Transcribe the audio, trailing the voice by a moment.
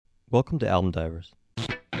Welcome to Album Divers.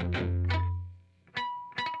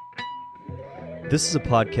 This is a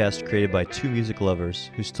podcast created by two music lovers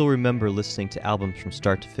who still remember listening to albums from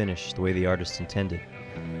start to finish the way the artist intended.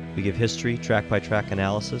 We give history, track-by-track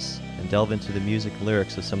analysis, and delve into the music and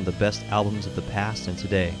lyrics of some of the best albums of the past and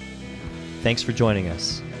today. Thanks for joining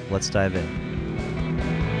us. Let's dive in.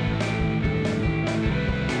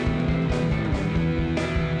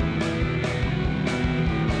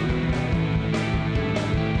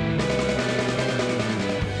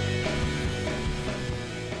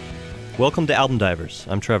 Welcome to Album Divers.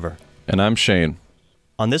 I'm Trevor. And I'm Shane.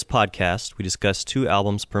 On this podcast, we discuss 2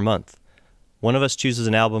 albums per month. One of us chooses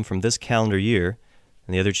an album from this calendar year,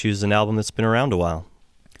 and the other chooses an album that's been around a while.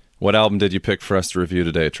 What album did you pick for us to review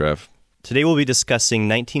today, Trev? Today we'll be discussing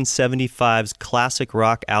 1975's classic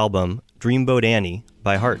rock album, Dreamboat Annie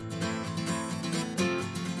by Heart.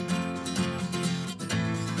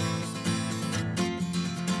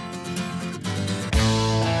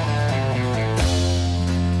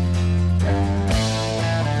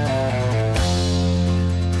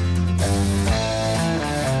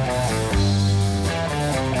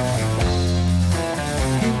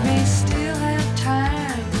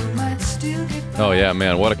 Oh yeah,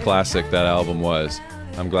 man, what a classic that album was.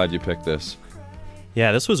 I'm glad you picked this.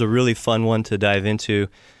 Yeah, this was a really fun one to dive into.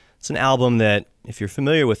 It's an album that, if you're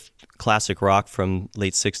familiar with classic rock from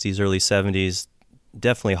late 60s, early 70s,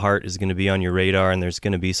 definitely Heart is going to be on your radar, and there's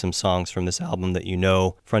going to be some songs from this album that you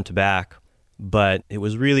know front to back. But it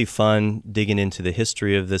was really fun digging into the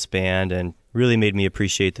history of this band and really made me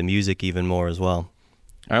appreciate the music even more as well.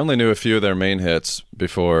 I only knew a few of their main hits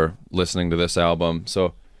before listening to this album,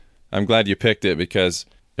 so I'm glad you picked it because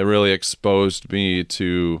it really exposed me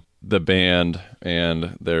to the band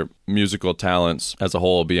and their musical talents as a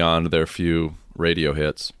whole beyond their few radio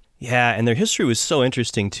hits. Yeah, and their history was so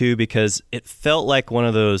interesting too because it felt like one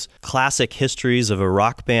of those classic histories of a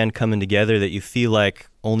rock band coming together that you feel like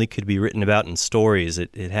only could be written about in stories.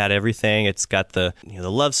 It had everything. It's got the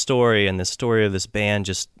love story and the story of this band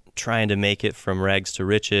just trying to make it from rags to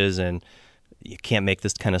riches, and you can't make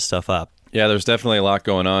this kind of stuff up. Yeah, there's definitely a lot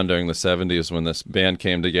going on during the 70s when this band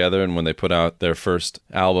came together and when they put out their first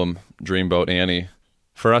album, Dreamboat Annie.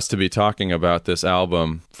 For us to be talking about this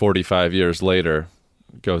album 45 years later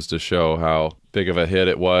goes to show how big of a hit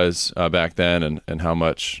it was back then and how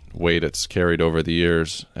much weight it's carried over the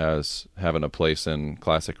years as having a place in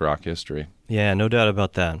classic rock history. Yeah, no doubt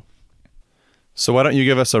about that. So why don't you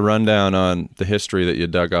give us a rundown on the history that you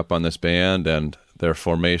dug up on this band and their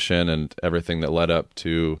formation and everything that led up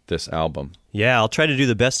to this album? Yeah, I'll try to do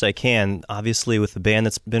the best I can. Obviously, with the band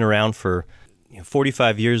that's been around for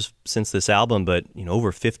 45 years since this album, but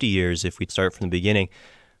over 50 years if we start from the beginning,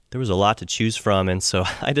 there was a lot to choose from, and so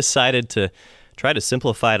I decided to try to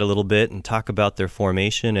simplify it a little bit and talk about their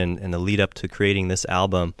formation and the lead up to creating this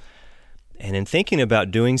album. And in thinking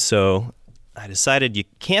about doing so, I decided you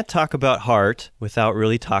can't talk about Heart without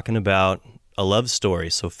really talking about a love story.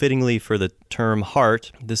 So fittingly for the term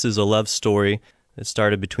Heart, this is a love story that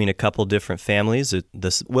started between a couple different families,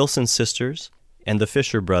 the Wilson sisters and the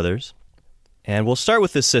Fisher brothers. And we'll start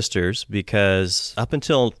with the sisters because up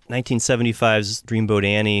until 1975's Dreamboat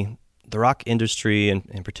Annie, the rock industry,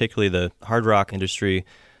 and particularly the hard rock industry,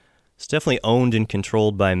 is definitely owned and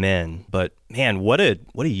controlled by men. But man, what a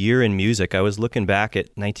year in music. I was looking back at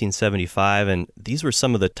 1975, and these were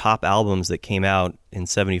some of the top albums that came out in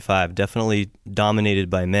 75, definitely dominated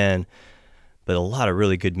by men, but a lot of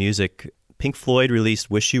really good music. Pink Floyd released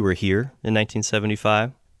Wish You Were Here in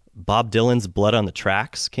 1975. Bob Dylan's Blood on the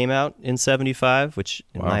Tracks came out in 75, which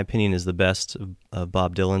in my opinion is the best of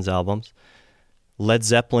Bob Dylan's albums. Led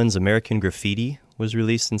Zeppelin's American Graffiti was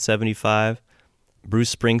released in 75.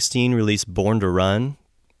 Bruce Springsteen released Born to Run.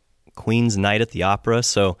 Queen's Night at the Opera.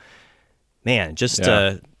 So, man, just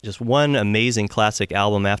one amazing classic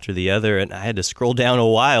album after the other, and I had to scroll down a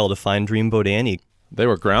while to find Dreamboat Annie. They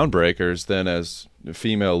were groundbreakers then as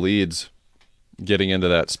female leads getting into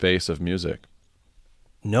that space of music.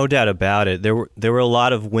 No doubt about it. There were a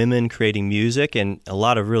lot of women creating music and a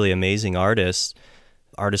lot of really amazing artists.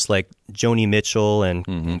 Artists like Joni Mitchell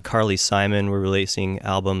and Carly Simon were releasing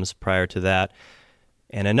albums prior to that.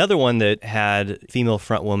 And another one that had female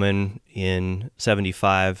frontwoman in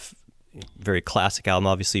 75, very classic album,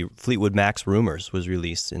 obviously Fleetwood Mac's Rumors was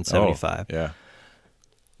released in 75. Oh, yeah.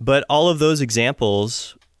 But all of those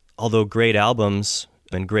examples, although great albums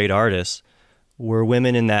and great artists, were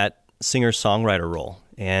women in that singer-songwriter role.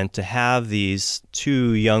 And to have these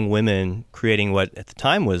two young women creating what at the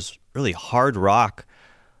time was really hard rock,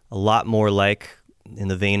 a lot more like in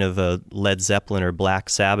the vein of Led Zeppelin or Black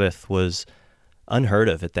Sabbath, was unheard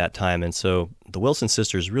of at that time. And so the Wilson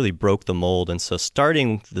sisters really broke the mold. And so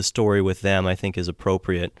starting the story with them, I think, is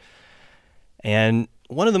appropriate. And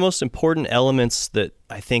one of the most important elements that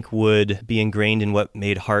I think would be ingrained in what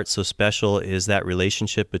made Heart so special is that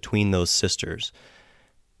relationship between those sisters.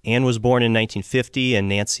 Anne was born in 1950, and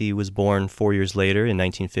Nancy was born 4 years later in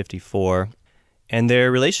 1954. And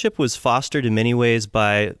their relationship was fostered in many ways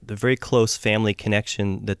by the very close family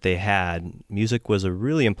connection that they had. Music was a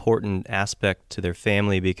really important aspect to their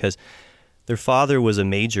family because their father was a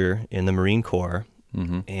major in the Marine Corps.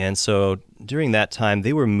 Mm-hmm. And so during that time,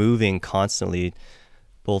 they were moving constantly,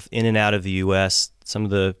 both in and out of the U.S. Some of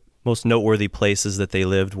the most noteworthy places that they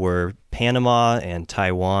lived were Panama and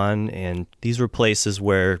Taiwan, and these were places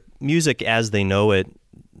where music as they know it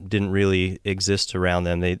didn't really exist around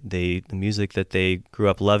them. The music that they grew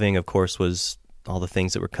up loving, of course, was all the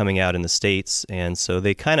things that were coming out in the States, and so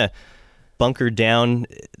they kind of bunkered down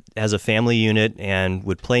as a family unit and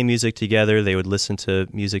would play music together. They would listen to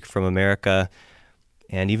music from America,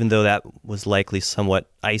 and even though that was likely somewhat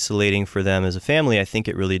isolating for them as a family, I think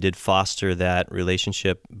it really did foster that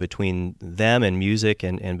relationship between them and music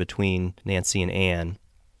and between Nancy and Anne.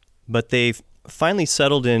 But they finally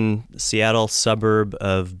settled in the Seattle suburb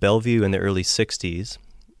of Bellevue in the early 60s,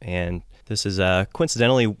 and this is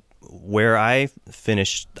coincidentally where I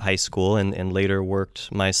finished high school and later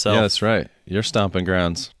worked myself. Yeah, that's right. Your stomping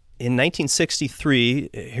grounds. In 1963,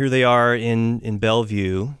 here they are in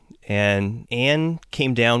Bellevue, and Anne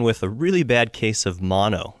came down with a really bad case of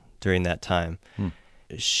mono during that time.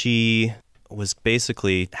 She was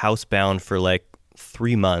basically housebound for like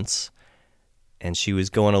 3 months, and she was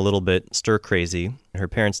going a little bit stir-crazy. Her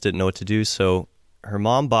parents didn't know what to do, so her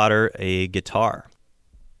mom bought her a guitar.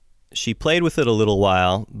 She played with it a little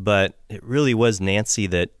while, but it really was Nancy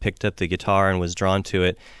that picked up the guitar and was drawn to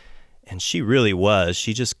it. And she really was.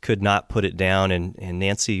 She just could not put it down, and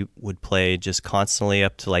Nancy would play just constantly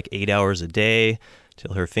up to like 8 hours a day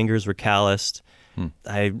till her fingers were calloused.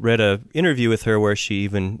 I read an interview with her where she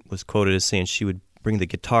even was quoted as saying she would bring the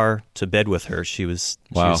guitar to bed with her. She was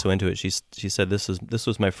so into it. She said, this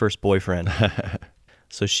was my first boyfriend.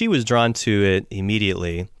 So she was drawn to it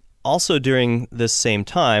immediately. Also during this same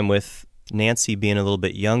time, with Nancy being a little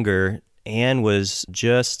bit younger, Anne was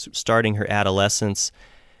just starting her adolescence,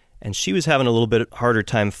 and she was having a little bit harder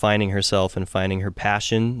time finding herself and finding her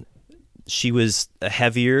passion. She was a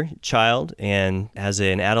heavier child, and as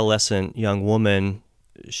an adolescent young woman,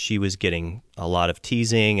 she was getting a lot of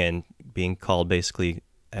teasing and being called basically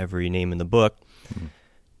every name in the book.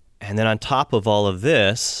 And then on top of all of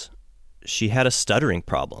this, she had a stuttering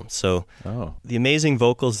problem. So the amazing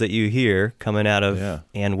vocals that you hear coming out of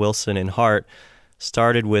Anne Wilson in Heart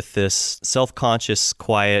started with this self-conscious,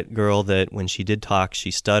 quiet girl that when she did talk,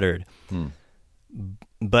 she stuttered.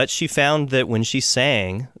 But she found that when she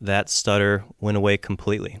sang, that stutter went away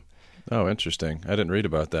completely. Oh, interesting. I didn't read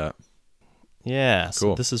about that. Yeah,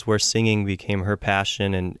 cool. So this is where singing became her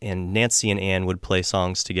passion, and Nancy and Anne would play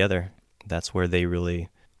songs together. That's where they really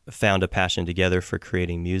found a passion together for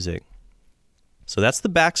creating music. So that's the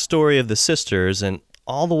backstory of the sisters, and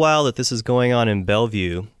all the while that this is going on in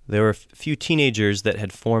Bellevue, there were a few teenagers that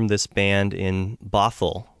had formed this band in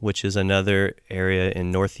Bothell, which is another area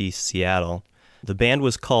in northeast Seattle. The band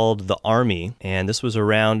was called The Army, and this was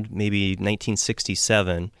around maybe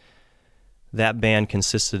 1967. That band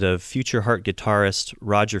consisted of Future Heart guitarist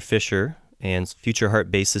Roger Fisher and Future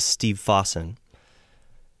Heart bassist Steve Fossen.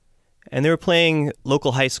 And they were playing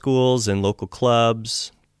local high schools and local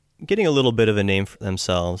clubs, getting a little bit of a name for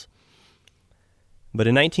themselves. But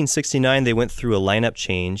in 1969, they went through a lineup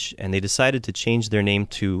change, and they decided to change their name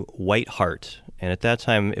to White Heart. And at that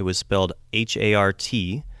time, it was spelled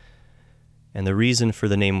H-A-R-T. And the reason for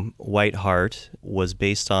the name White Heart was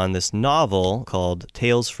based on this novel called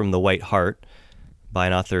Tales from the White Heart by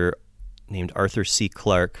an author named Arthur C.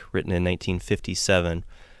 Clarke, written in 1957.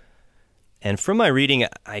 And from my reading,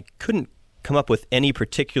 I couldn't come up with any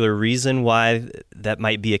particular reason why that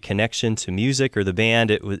might be a connection to music or the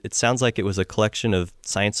band. It sounds like it was a collection of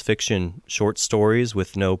science fiction short stories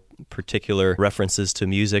with no particular references to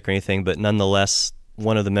music or anything, but nonetheless,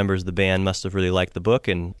 one of the members of the band must have really liked the book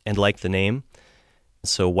and liked the name.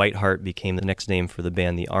 So White Heart became the next name for the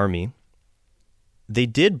band, The Army. They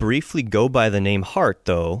did briefly go by the name Heart,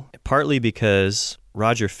 though, partly because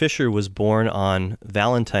Roger Fisher was born on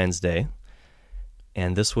Valentine's Day,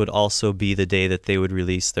 and this would also be the day that they would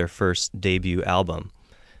release their first debut album.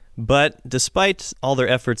 But despite all their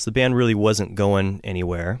efforts, the band really wasn't going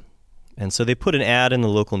anywhere, and so they put an ad in the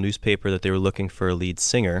local newspaper that they were looking for a lead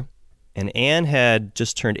singer. And Anne had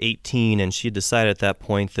just turned 18, and she had decided at that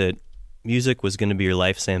point that music was going to be her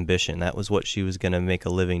life's ambition. That was what she was going to make a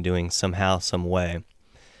living doing somehow, some way.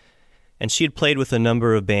 And she had played with a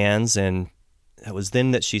number of bands, and it was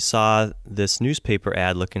then that she saw this newspaper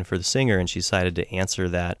ad looking for the singer, and she decided to answer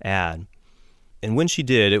that ad. And when she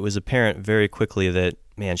did, it was apparent very quickly that,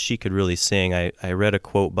 man, she could really sing. I read a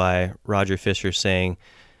quote by Roger Fisher saying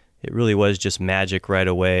it really was just magic right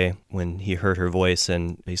away when he heard her voice,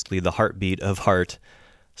 and basically the heartbeat of Heart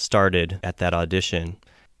started at that audition.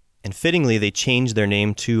 And fittingly, they changed their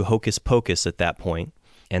name to Hocus Pocus at that point,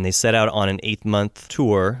 and they set out on an 8-month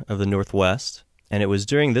tour of the Northwest. And it was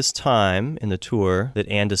during this time in the tour that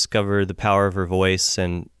Ann discovered the power of her voice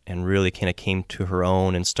and really kind of came to her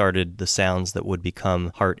own and started the sounds that would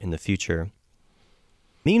become Heart in the future.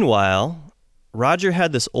 Meanwhile, Roger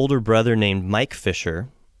had this older brother named Mike Fisher,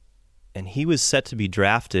 and he was set to be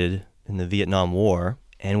drafted in the Vietnam War.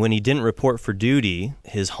 And when he didn't report for duty,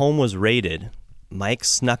 his home was raided. Mike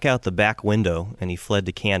snuck out the back window and he fled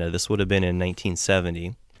to Canada. This would have been in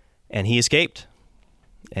 1970. And he escaped.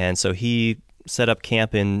 And so he set up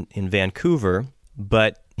camp in Vancouver,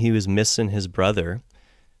 but he was missing his brother.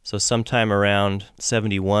 So sometime around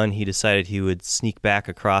 71, he decided he would sneak back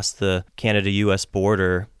across the Canada-U.S.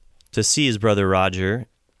 border to see his brother Roger.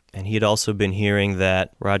 And he had also been hearing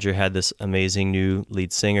that Roger had this amazing new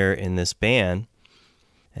lead singer in this band.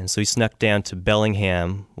 And so he snuck down to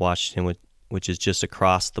Bellingham, Washington, which is just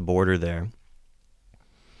across the border there.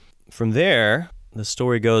 From there, the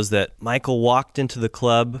story goes that Michael walked into the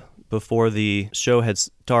club before the show had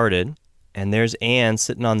started, and there's Ann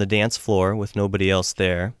sitting on the dance floor with nobody else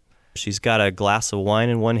there. She's got a glass of wine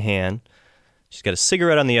in one hand, she's got a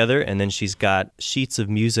cigarette on the other, and then she's got sheets of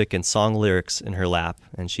music and song lyrics in her lap,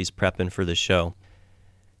 and she's prepping for the show.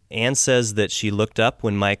 Ann says that she looked up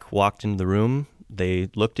when Mike walked into the room. They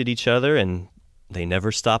looked at each other, and they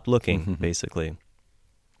never stopped looking, basically.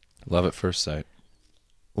 Love at first sight.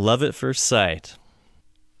 Love at first sight.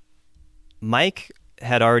 Mike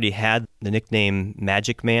had already had the nickname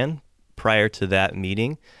Magic Man prior to that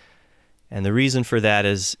meeting. And the reason for that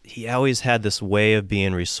is he always had this way of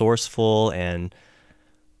being resourceful and,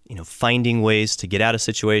 finding ways to get out of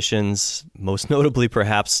situations, most notably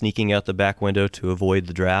perhaps sneaking out the back window to avoid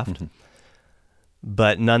the draft.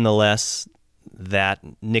 But nonetheless, that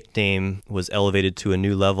nickname was elevated to a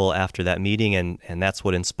new level after that meeting, and that's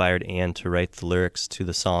what inspired Ann to write the lyrics to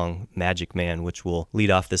the song Magic Man, which will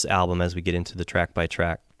lead off this album as we get into the track by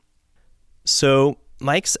track. So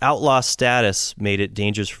Mike's outlaw status made it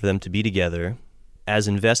dangerous for them to be together. As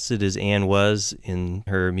invested as Ann was in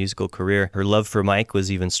her musical career, her love for Mike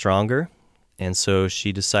was even stronger, and so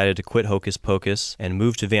she decided to quit Hocus Pocus and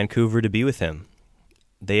move to Vancouver to be with him.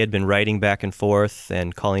 They had been writing back and forth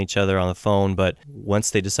and calling each other on the phone, but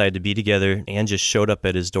once they decided to be together, Ann just showed up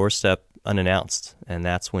at his doorstep unannounced, and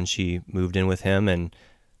that's when she moved in with him, and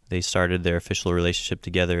they started their official relationship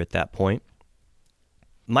together at that point.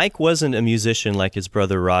 Mike wasn't a musician like his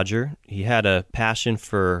brother Roger. He had a passion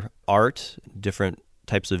for art, different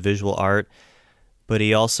types of visual art, but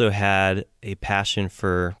he also had a passion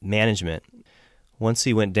for management. Once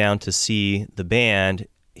he went down to see the band,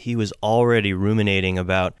 he was already ruminating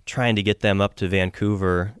about trying to get them up to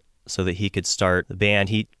Vancouver so that he could start the band.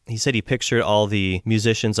 He said he pictured all the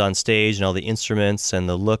musicians on stage and all the instruments and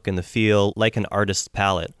the look and the feel like an artist's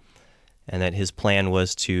palette, and that his plan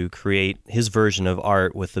was to create his version of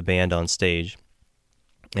art with the band on stage.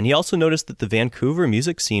 And he also noticed that the Vancouver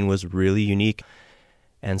music scene was really unique.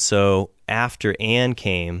 And so after Ann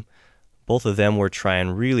came, both of them were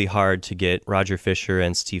trying really hard to get Roger Fisher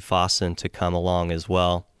and Steve Fossen to come along as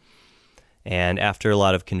well. And after a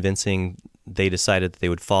lot of convincing, they decided that they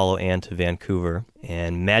would follow Ann to Vancouver,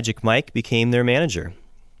 and Magic Mike became their manager.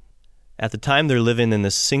 At the time, they're living in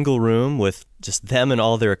this single room with just them and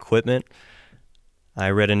all their equipment. I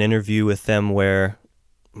read an interview with them where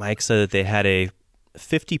Mike said that they had a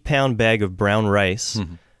 50-pound bag of brown rice,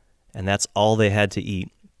 and that's all they had to eat.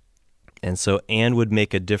 And so Ann would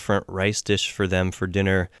make a different rice dish for them for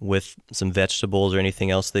dinner with some vegetables or anything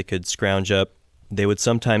else they could scrounge up. They would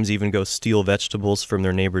sometimes even go steal vegetables from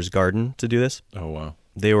their neighbor's garden to do this. Oh, wow.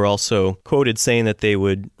 They were also quoted saying that they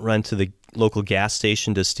would run to the local gas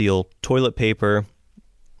station to steal toilet paper.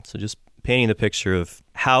 So just painting the picture of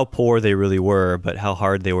how poor they really were, but how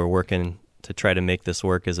hard they were working to try to make this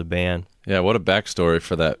work as a band. Yeah, what a backstory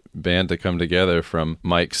for that band to come together, from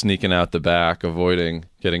Mike sneaking out the back, avoiding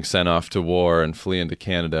getting sent off to war and fleeing to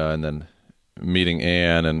Canada, and then meeting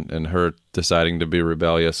Ann and her deciding to be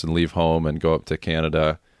rebellious and leave home and go up to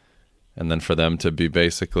Canada. And then for them to be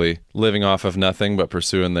basically living off of nothing but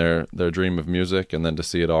pursuing their dream of music, and then to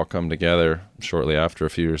see it all come together shortly after, a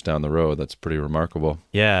few years down the road, that's pretty remarkable.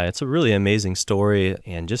 Yeah, it's a really amazing story.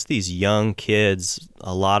 And just these young kids,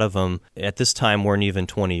 a lot of them at this time weren't even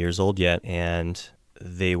 20 years old yet, and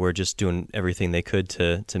they were just doing everything they could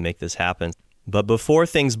to make this happen. But before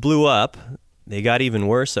things blew up, they got even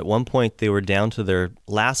worse. At one point, they were down to their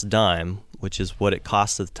last dime, which is what it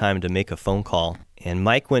cost at the time to make a phone call. And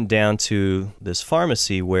Mike went down to this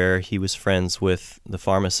pharmacy where he was friends with the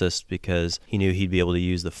pharmacist because he knew he'd be able to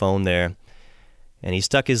use the phone there. And he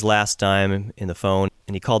stuck his last dime in the phone,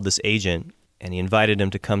 and he called this agent, and he invited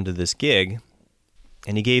him to come to this gig.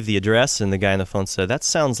 And he gave the address, and the guy on the phone said, that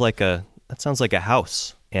sounds like a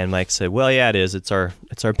house. And Mike said, well, yeah, it is. It's our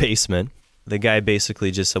basement. The guy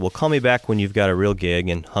basically just said, well, call me back when you've got a real gig,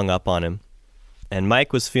 and hung up on him. And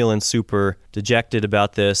Mike was feeling super dejected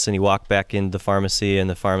about this, and he walked back into the pharmacy, and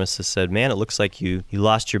the pharmacist said, man, it looks like you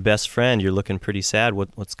lost your best friend. You're looking pretty sad.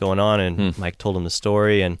 What's going on? And Mike told him the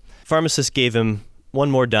story, and the pharmacist gave him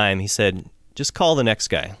one more dime. He said, just call the next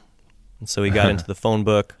guy. And so he got into the phone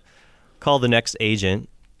book, called the next agent,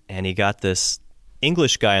 and he got this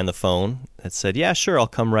English guy on the phone that said, yeah, sure, I'll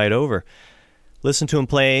come right over. Listened to him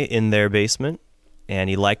play in their basement, and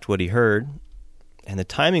he liked what he heard. And the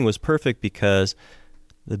timing was perfect because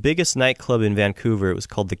the biggest nightclub in Vancouver, it was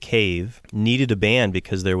called The Cave, needed a band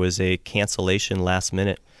because there was a cancellation last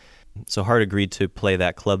minute. So Hart agreed to play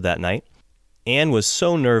that club that night. Anne was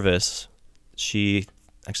so nervous, she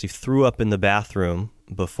actually threw up in the bathroom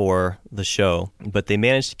before the show. But they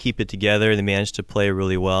managed to keep it together. They managed to play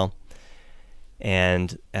really well.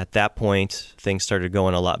 And at that point, things started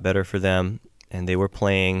going a lot better for them. And they were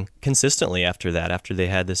playing consistently after that, after they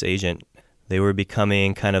had this agent. They were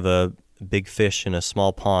becoming kind of a big fish in a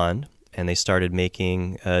small pond, and they started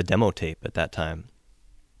making a demo tape at that time.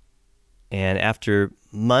 And after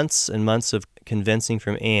months and months of convincing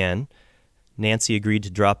from Anne, Nancy agreed to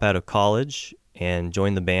drop out of college and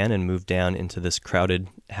join the band and move down into this crowded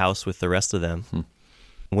house with the rest of them.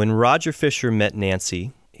 When Roger Fisher met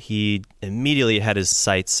Nancy, he immediately had his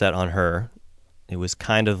sights set on her. It was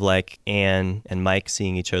kind of like Anne and Mike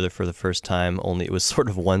seeing each other for the first time, only it was sort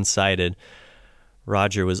of one-sided.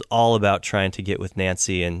 Roger was all about trying to get with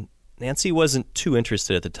Nancy, and Nancy wasn't too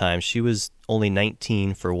interested at the time. She was only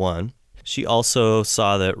 19 for one. She also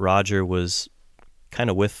saw that Roger was kind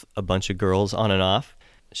of with a bunch of girls on and off.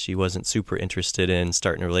 She wasn't super interested in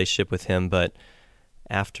starting a relationship with him, but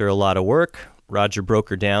after a lot of work, Roger broke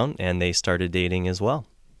her down, and they started dating as well.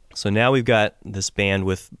 So now we've got this band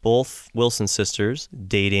with both Wilson sisters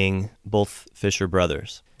dating both Fisher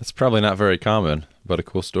brothers. That's probably not very common, but a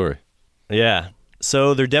cool story. Yeah.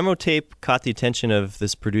 So their demo tape caught the attention of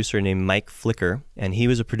this producer named Mike Flicker, and he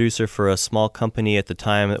was a producer for a small company at the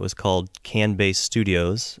time that was called Can-Base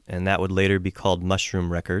Studios, and that would later be called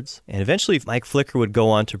Mushroom Records. And eventually Mike Flicker would go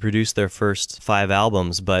on to produce their first 5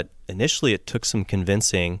 albums, but initially it took some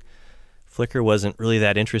convincing. Flicker wasn't really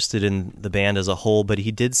that interested in the band as a whole, but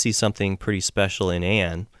he did see something pretty special in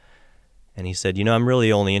Anne. And he said, I'm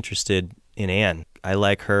really only interested in Anne. I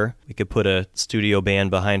like her. We could put a studio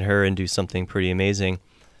band behind her and do something pretty amazing.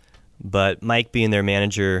 But Mike, being their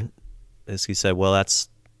manager, as he said, well, that's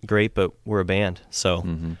great, but we're a band, so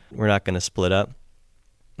we're not going to split up.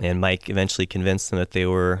 And Mike eventually convinced them that they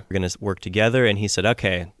were going to work together, and he said,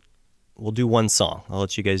 okay, we'll do one song. I'll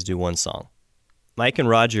let you guys do one song. Mike and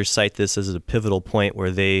Roger cite this as a pivotal point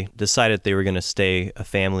where they decided they were going to stay a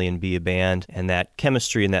family and be a band, and that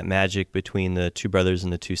chemistry and that magic between the two brothers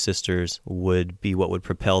and the two sisters would be what would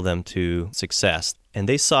propel them to success. And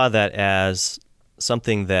they saw that as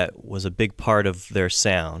something that was a big part of their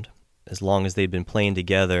sound. As long as they'd been playing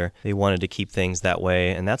together, they wanted to keep things that way,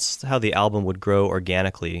 and that's how the album would grow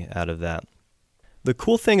organically out of that. The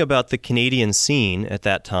cool thing about the Canadian scene at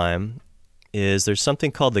that time is there's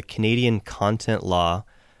something called the Canadian Content Law,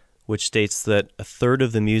 which states that a third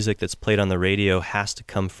of the music that's played on the radio has to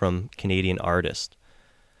come from Canadian artists.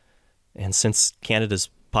 And since Canada's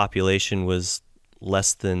population was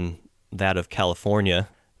less than that of California,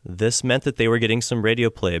 this meant that they were getting some radio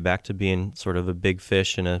play, back to being sort of a big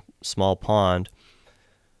fish in a small pond.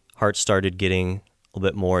 Hart started getting a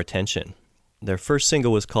little bit more attention. Their first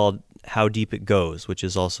single was called How Deep It Goes, which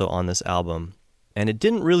is also on this album. And it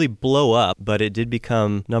didn't really blow up, but it did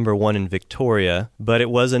become number 1 in Victoria. But it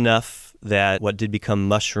was enough that what did become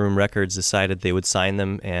Mushroom Records decided they would sign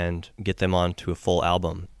them and get them onto a full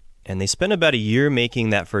album. And they spent about a year making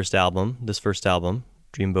this first album,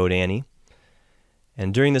 Dreamboat Annie.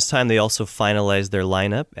 And during this time, they also finalized their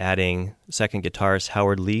lineup, adding second guitarist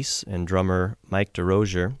Howard Leese and drummer Mike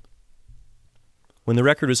DeRozier. When the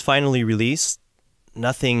record was finally released,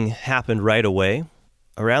 nothing happened right away.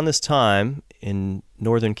 Around this time, in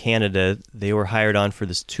northern Canada, they were hired on for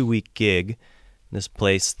this 2-week gig, this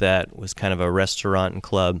place that was kind of a restaurant and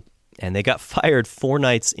club. And they got fired 4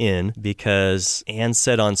 nights in because Ann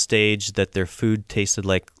said on stage that their food tasted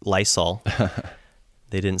like Lysol.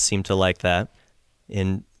 They didn't seem to like that.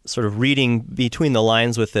 In sort of reading between the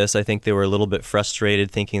lines with this, I think they were a little bit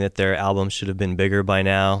frustrated, thinking that their album should have been bigger by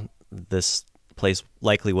now. This place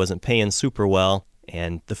likely wasn't paying super well,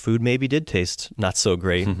 and the food maybe did taste not so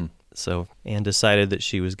great. So Ann decided that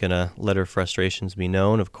she was going to let her frustrations be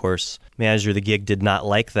known. Of course, manager of the gig did not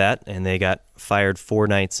like that, and they got fired 4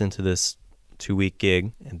 nights into this 2-week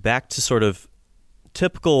gig. And back to sort of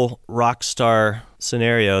typical rock star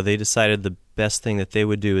scenario, they decided the best thing that they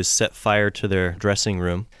would do is set fire to their dressing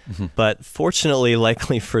room. But fortunately,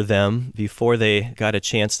 likely for them, before they got a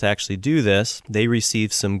chance to actually do this, they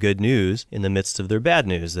received some good news in the midst of their bad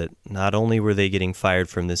news, that not only were they getting fired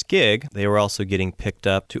from this gig, they were also getting picked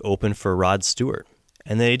up to open for Rod Stewart.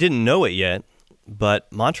 And they didn't know it yet,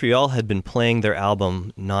 but Montreal had been playing their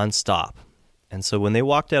album nonstop. And so when they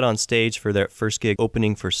walked out on stage for their first gig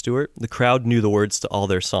opening for Stewart, the crowd knew the words to all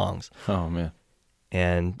their songs. Oh, man.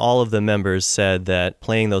 And all of the members said that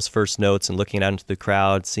playing those first notes and looking out into the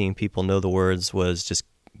crowd, seeing people know the words, was just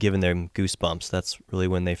giving them goosebumps. That's really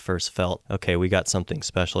when they first felt, okay, we got something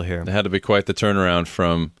special here. It had to be quite the turnaround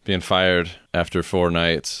from being fired after 4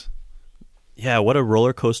 nights. Yeah, what a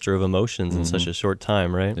roller coaster of emotions in such a short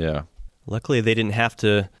time, right? Yeah. Luckily, they didn't have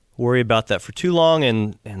to worry about that for too long,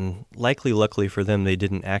 and luckily for them, they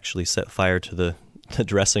didn't actually set fire to the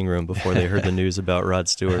dressing room before they heard the news about Rod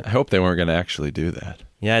Stewart. I hope they weren't going to actually do that.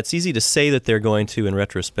 Yeah, it's easy to say that they're going to in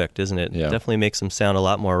retrospect, isn't it? Yeah. It definitely makes them sound a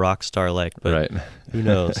lot more rock star-like, but Right. who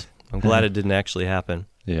knows? I'm glad it didn't actually happen.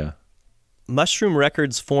 Yeah. Mushroom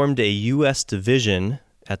Records formed a U.S. division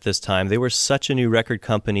at this time. They were such a new record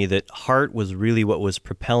company that Heart was really what was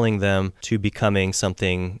propelling them to becoming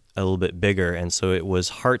something a little bit bigger. And so it was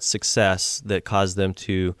Heart's success that caused them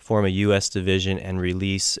to form a U.S. division and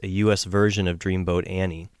release a U.S. version of Dreamboat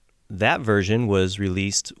Annie. That version was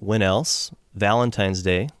released when else? Valentine's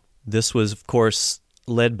Day. This was, of course,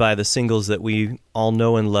 led by the singles that we all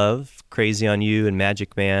know and love, Crazy on You and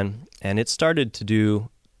Magic Man, and it started to do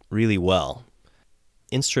really well.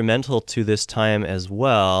 Instrumental to this time as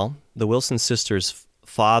well, the Wilson sisters'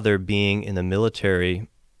 father, being in the military,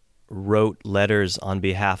 wrote letters on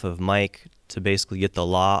behalf of Mike to basically get the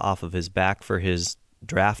law off of his back for his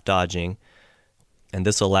draft dodging, and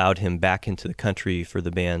this allowed him back into the country for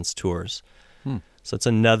the band's tours. So it's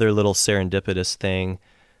another little serendipitous thing,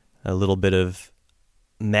 a little bit of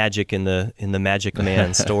magic in the Magic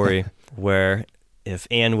Man story, where if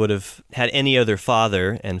Ann would have had any other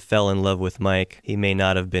father and fell in love with Mike, he may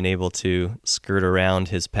not have been able to skirt around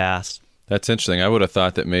his past. That's interesting. I would have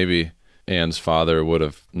thought that maybe Ann's father would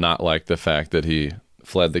have not liked the fact that he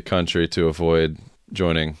fled the country to avoid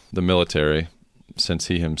joining the military, since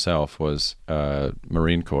he himself was a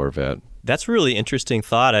Marine Corps vet. That's a really interesting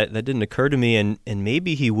thought. That didn't occur to me, and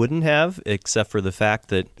maybe he wouldn't have, except for the fact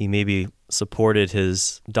that he maybe supported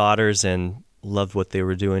his daughters and loved what they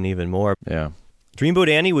were doing even more. Yeah. Dreamboat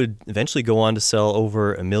Annie would eventually go on to sell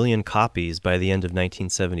over 1 million copies by the end of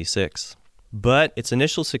 1976. But its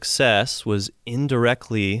initial success was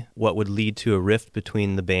indirectly what would lead to a rift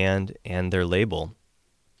between the band and their label.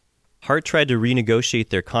 Heart tried to renegotiate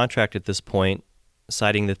their contract at this point,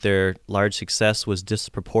 citing that their large success was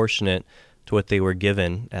disproportionate to what they were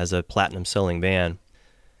given as a platinum-selling band.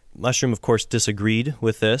 Mushroom, of course, disagreed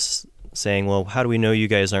with this, saying, well, how do we know you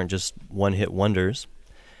guys aren't just one-hit wonders?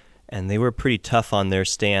 And they were pretty tough on their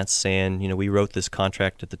stance, saying, we wrote this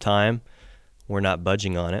contract at the time, we're not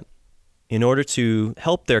budging on it. In order to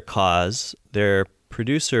help their cause, their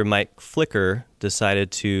producer, Mike Flicker, decided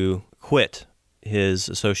to quit his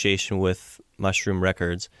association with Mushroom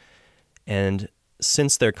Records. And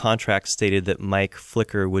since their contract stated that Mike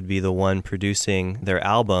Flicker would be the one producing their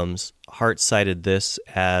albums, Heart cited this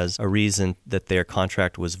as a reason that their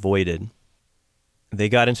contract was voided. They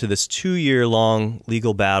got into this 2-year-long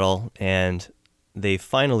legal battle, and they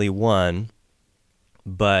finally won,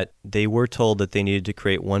 but they were told that they needed to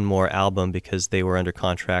create one more album because they were under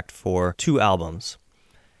contract for 2 albums.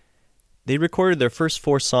 They recorded their first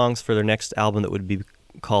 4 songs for their next album that would be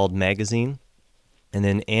called Magazine, and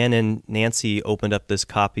then Ann and Nancy opened up this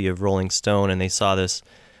copy of Rolling Stone, and they saw this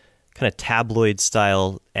kind of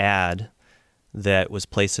tabloid-style ad that was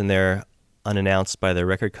placed in there unannounced by their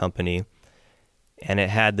record company. And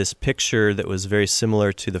it had this picture that was very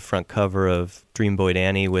similar to the front cover of Dreamboat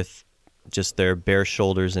Annie, with just their bare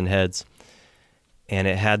shoulders and heads. and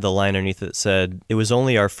it had the line underneath it that said, "It was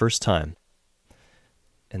only our first time."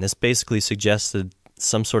 And this basically suggested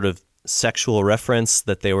some sort of sexual reference,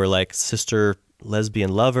 that they were like sister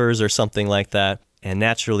lesbian lovers or something like that. And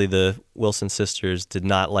naturally, the Wilson sisters did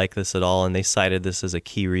not like this at all, and they cited this as a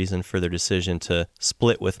key reason for their decision to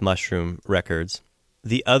split with Mushroom Records.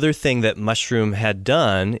 The other thing that Mushroom had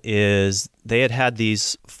done is they had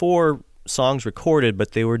these 4 songs recorded,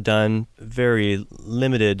 but they were done very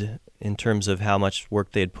limited in terms of how much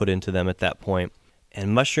work they had put into them at that point.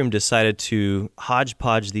 And Mushroom decided to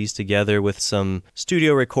hodgepodge these together with some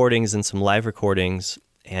studio recordings and some live recordings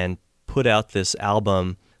and put out this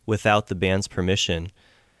album without the band's permission.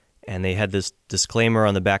 And they had this disclaimer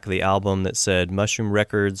on the back of the album that said, "Mushroom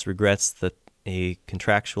Records regrets that a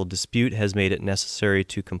contractual dispute has made it necessary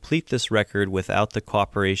to complete this record without the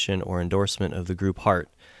cooperation or endorsement of the group Heart,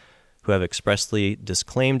 who have expressly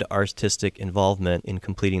disclaimed artistic involvement in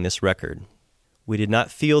completing this record. We did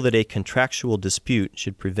not feel that a contractual dispute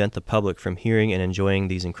should prevent the public from hearing and enjoying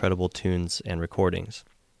these incredible tunes and recordings."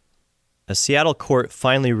 A Seattle court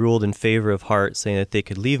finally ruled in favor of Heart, saying that they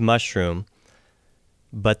could leave Mushroom,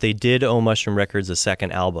 but they did owe Mushroom Records a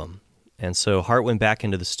second album. And so Heart went back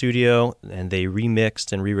into the studio, and they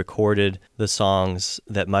remixed and re-recorded the songs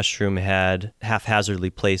that Mushroom had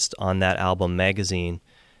haphazardly placed on that album Magazine.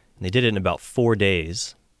 And they did it in about 4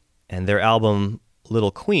 days. And their album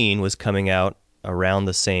Little Queen was coming out around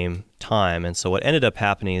the same time. And so what ended up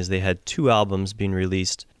happening is they had 2 albums being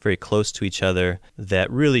released very close to each other that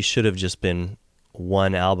really should have just been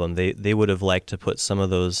one album. They would have liked to put some of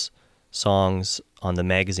those songs on the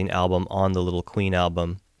Magazine album on the Little Queen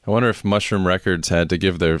album. I wonder if Mushroom Records had to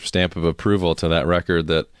give their stamp of approval to that record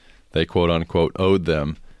that they quote-unquote owed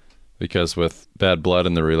them, because with bad blood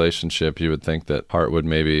in the relationship, you would think that Heart would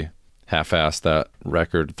maybe half-ass that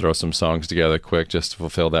record, throw some songs together quick just to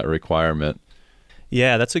fulfill that requirement.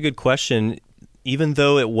 Yeah, that's a good question. Even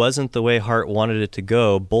though it wasn't the way Heart wanted it to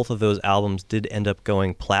go, both of those albums did end up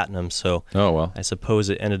going platinum, so I suppose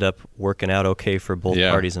it ended up working out okay for both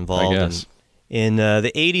parties involved. I guess. In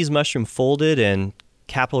the 80s, Mushroom folded, and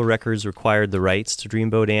Capitol Records required the rights to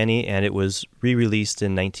Dreamboat Annie, and it was re-released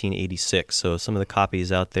in 1986. So some of the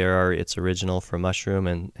copies out there are its original from Mushroom,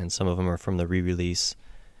 and some of them are from the re-release.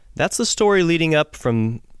 That's the story leading up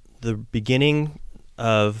from the beginning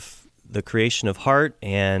of the creation of Heart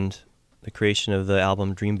and the creation of the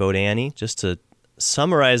album Dreamboat Annie. Just to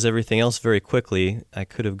summarize everything else very quickly, I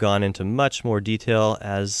could have gone into much more detail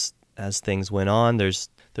as things went on. There's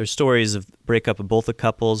stories of breakup of both the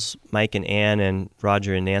couples, Mike and Ann, and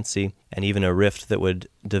Roger and Nancy, and even a rift that would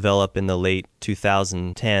develop in the late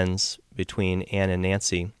 2010s between Ann and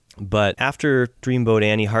Nancy. But after Dreamboat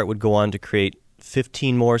Annie, Heart would go on to create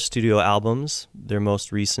 15 more studio albums, their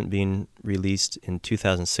most recent being released in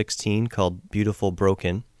 2016 called Beautiful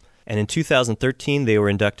Broken. And in 2013, they were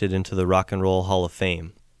inducted into the Rock and Roll Hall of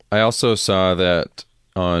Fame. I also saw that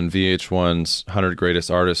on VH1's 100 Greatest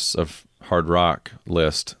Artists of Hard Rock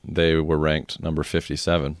list, they were ranked number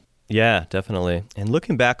 57. Yeah, definitely. And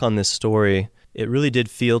looking back on this story, it really did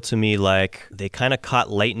feel to me like they kind of caught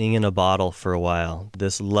lightning in a bottle for a while.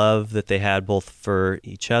 This love that they had both for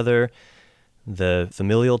each other, the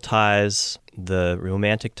familial ties, the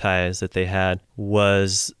romantic ties that they had,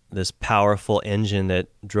 was this powerful engine that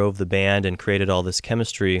drove the band and created all this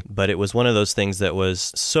chemistry. But it was one of those things that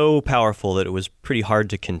was so powerful that it was pretty hard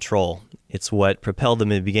to control. It's what propelled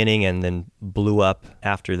them in the beginning and then blew up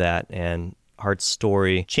after that. And Heart's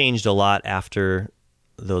story changed a lot after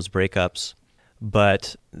those breakups.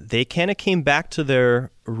 But they kind of came back to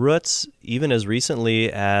their roots even as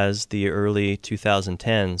recently as the early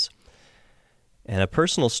 2010s. And a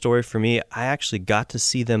personal story for me, I actually got to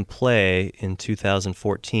see them play in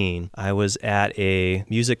 2014. I was at a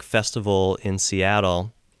music festival in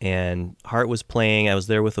Seattle, and Heart was playing. I was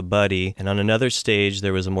there with a buddy, and on another stage,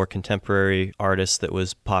 there was a more contemporary artist that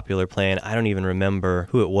was popular playing. I don't even remember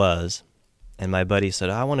who it was. And my buddy said,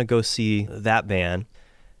 "I want to go see that band."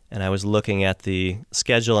 And I was looking at the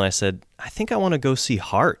schedule, and I said, "I think I want to go see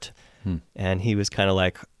Heart." And he was kind of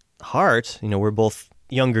like, "Heart? You know, we're both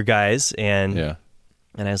younger guys." And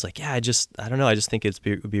I was like, "Yeah, I don't know. I just think it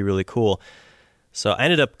would be really cool." So I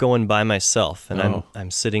ended up going by myself, and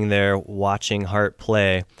I'm sitting there watching Heart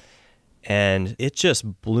play, and it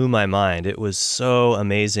just blew my mind. It was so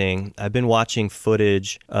amazing. I've been watching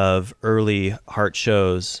footage of early Heart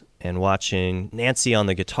shows and watching Nancy on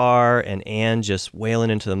the guitar and Ann just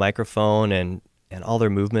wailing into the microphone and all their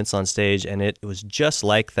movements on stage, and it was just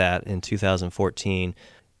like that in 2014.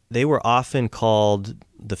 They were often called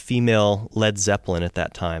the female Led Zeppelin at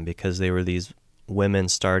that time because they were these women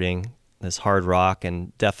starting this hard rock,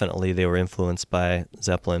 and definitely they were influenced by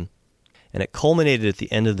Zeppelin. And it culminated at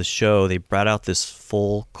the end of the show. They brought out this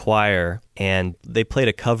full choir, and they played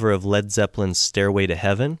a cover of Led Zeppelin's Stairway to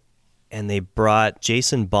Heaven. And they brought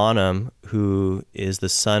Jason Bonham, who is the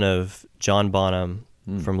son of John Bonham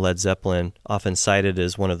from Led Zeppelin, often cited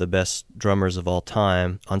as one of the best drummers of all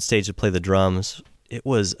time, on stage to play the drums. It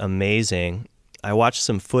was amazing. I watched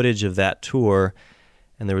some footage of that tour,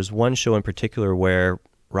 and there was one show in particular where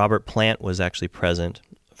Robert Plant was actually present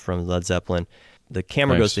from Led Zeppelin. The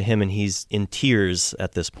camera goes to him, and he's in tears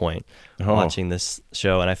at this point watching this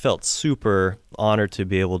show, and I felt super honored to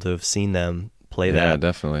be able to have seen them play that. Yeah,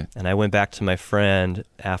 definitely. And I went back to my friend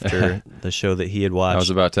after the show that he had watched. I was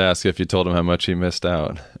about to ask if you told him how much he missed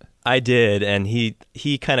out. I did, and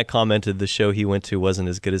he kind of commented the show he went to wasn't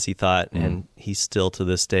as good as he thought, and he still to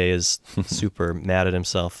this day is super mad at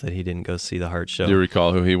himself that he didn't go see the Heart show. Do you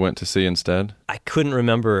recall who he went to see instead? I couldn't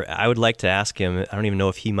remember. I would like to ask him. I don't even know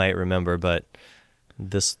if he might remember, but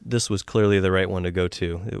this was clearly the right one to go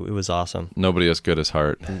to. It was awesome. Nobody as good as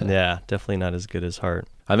Heart. Yeah, definitely not as good as Heart.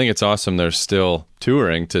 I think it's awesome they're still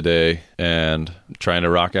touring today and trying to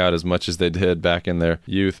rock out as much as they did back in their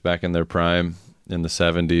youth, back in their prime in the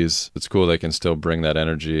 70s. It's cool they can still bring that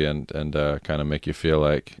energy and kind of make you feel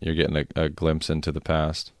like you're getting a glimpse into the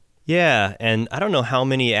past. Yeah, and I don't know how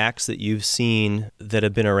many acts that you've seen that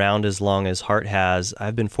have been around as long as Heart has.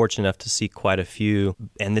 I've been fortunate enough to see quite a few,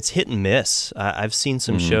 and it's hit and miss. I've seen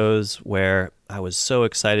some shows where I was so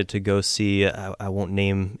excited to go see. I won't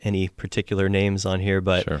name any particular names on here,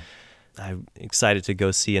 but Sure. I'm excited to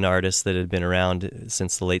go see an artist that had been around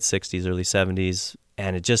since the late 60s, early 70s,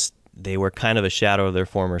 and they were kind of a shadow of their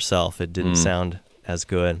former self. It didn't sound as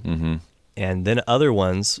good. Mm-hmm. And then other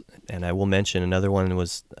ones, and I will mention another one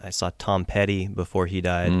was, I saw Tom Petty before he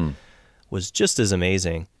died, was just as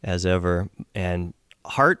amazing as ever. And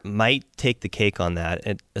Heart might take the cake on that,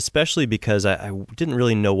 and especially because I didn't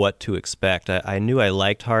really know what to expect. I knew I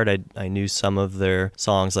liked Heart. I knew some of their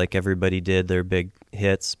songs, like Everybody Did, their big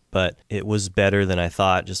hits, but it was better than I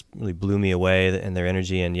thought. Just really blew me away, and their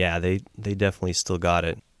energy, and yeah, they definitely still got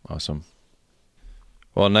it. Awesome.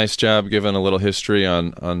 Well, nice job giving a little history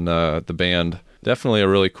on the band. Definitely a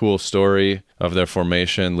really cool story of their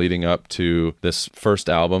formation leading up to this first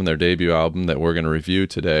album, their debut album that we're going to review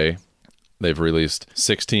today. They've released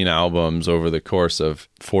 16 albums over the course of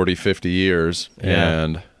 40, 50 years,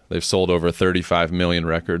 and they've sold over 35 million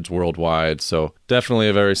records worldwide. So definitely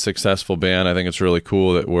a very successful band. I think it's really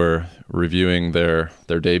cool that we're reviewing their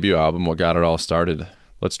debut album, what got it all started.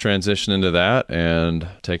 Let's transition into that and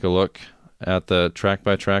take a look at the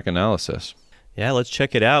track-by-track analysis. Yeah, let's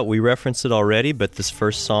check it out. We referenced it already, but this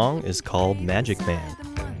first song is called Magic Man.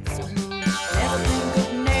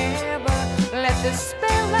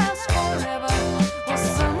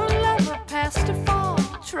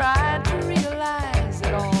 Tried to realize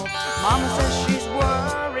it all. Mama says she's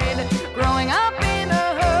worried, growing up in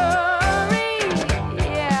a hurry.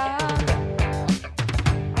 Yeah.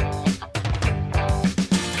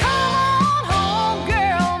 Come on home,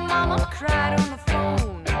 girl, Mama cried on the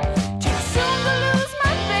phone. Too soon to lose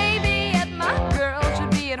my baby, and my girl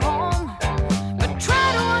should be at home. But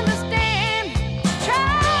try to understand,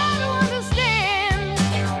 try to understand,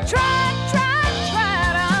 try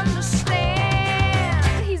to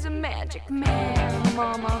understand. He's a magic man,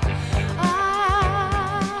 Mama. He's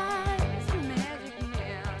a magic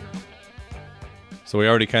man. So we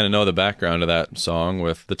already kind of know the background of that song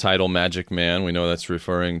with the title Magic Man. We know that's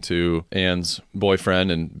referring to Ann's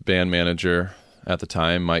boyfriend and band manager at the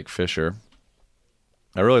time, Mike Fisher.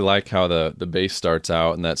 I really like how the bass starts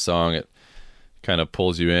out in that song. It kind of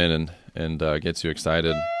pulls you in and gets you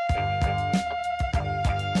excited.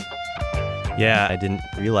 Yeah, I didn't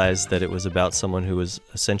realize that it was about someone who was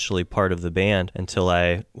essentially part of the band until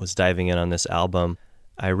I was diving in on this album.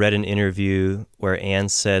 I read an interview where Ann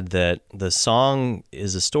said that the song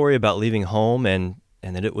is a story about leaving home and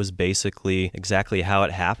that it was basically exactly how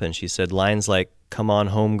it happened. She said lines like, "Come on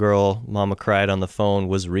home, girl, Mama cried on the phone,"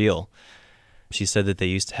 was real. She said that they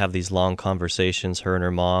used to have these long conversations, her and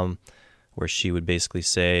her mom, where she would basically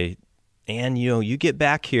say, "Ann, you get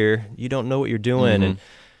back here. You don't know what you're doing." Mm-hmm. And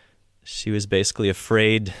she was basically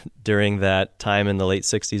afraid during that time in the late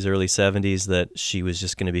 60s, early 70s that she was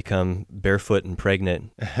just going to become barefoot and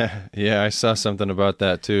pregnant. Yeah, I saw something about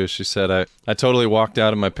that too. She said, I totally walked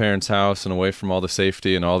out of my parents' house and away from all the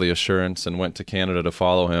safety and all the assurance and went to Canada to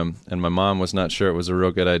follow him. And my mom was not sure it was a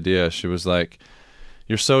real good idea. She was like,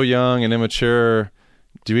 "You're so young and immature.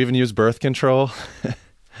 Do you even use birth control?"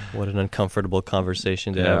 What an uncomfortable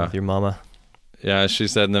conversation to have with your mama. Yeah, she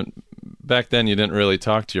said that back then you didn't really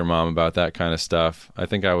talk to your mom about that kind of stuff. I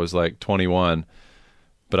think I was like 21,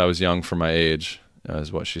 but I was young for my age,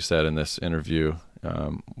 is what she said in this interview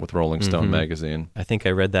with Rolling Stone magazine. I think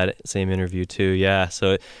I read that same interview too. Yeah,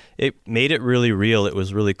 so it made it really real. It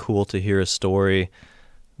was really cool to hear a story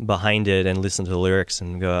behind it and listen to the lyrics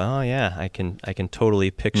and go, oh yeah, I can totally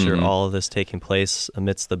picture all of this taking place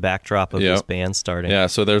amidst the backdrop of this band starting. Yeah,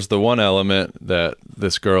 so there's the one element that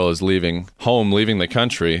this girl is leaving home, leaving the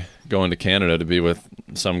country, going to Canada to be with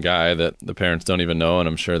some guy that the parents don't even know, and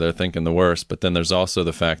I'm sure they're thinking the worst. But then there's also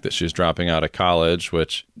the fact that she's dropping out of college,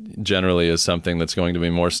 which generally is something that's going to be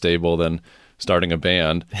more stable than starting a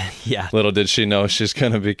band. Yeah. Little did she know she's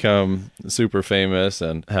going to become super famous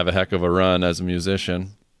and have a heck of a run as a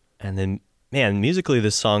musician. And then, man, musically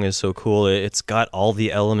this song is so cool. It's got all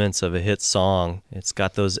the elements of a hit song. It's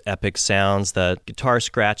got those epic sounds, that guitar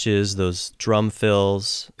scratches, those drum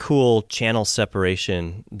fills, cool channel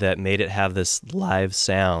separation that made it have this live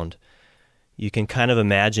sound. You can kind of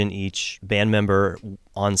imagine each band member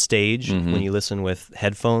on stage when you listen with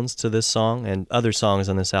headphones to this song, and other songs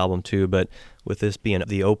on this album too, but with this being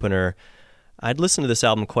the opener, I'd listened to this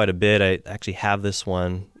album quite a bit. I actually have this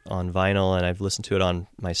one on vinyl, and I've listened to it on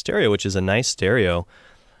my stereo, which is a nice stereo,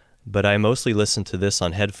 but I mostly listened to this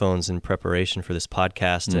on headphones in preparation for this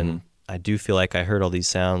podcast, and I do feel like I heard all these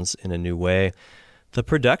sounds in a new way. The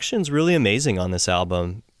production's really amazing on this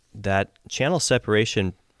album. That channel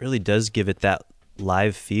separation really does give it that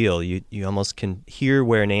live feel. You almost can hear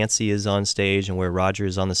where Nancy is on stage and where Roger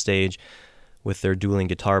is on the stage with their dueling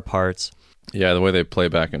guitar parts. Yeah, the way they play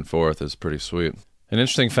back and forth is pretty sweet. An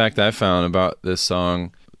interesting fact I found about this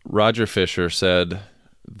song, Roger Fisher said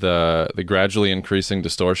the gradually increasing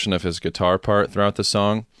distortion of his guitar part throughout the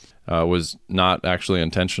song was not actually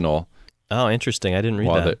intentional. Oh, interesting. I didn't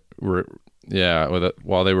read that.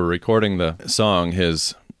 While they were recording the song,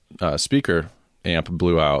 his speaker amp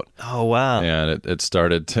blew out. Oh, wow. And it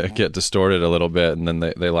started to get distorted a little bit, and then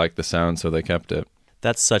they liked the sound, so they kept it.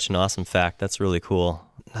 That's such an awesome fact. That's really cool.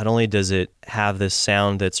 Not only does it have this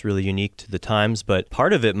sound that's really unique to the times, but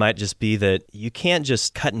part of it might just be that you can't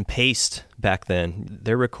just cut and paste back then.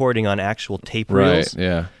 They're recording on actual tape reels. Right,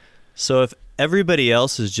 yeah. So if everybody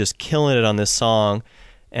else is just killing it on this song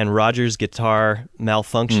and Roger's guitar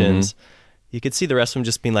malfunctions, you could see the rest of them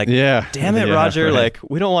just being like, damn it, Roger, right. Like,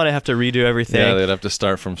 we don't want to have to redo everything. Yeah, they'd have to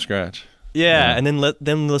start from scratch. Yeah, and then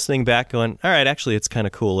them listening back going, all right, actually, it's kind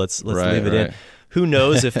of cool. Let's leave it in. Who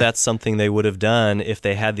knows if that's something they would have done if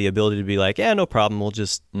they had the ability to be like, yeah, no problem, we'll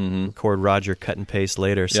just record Roger, cut and paste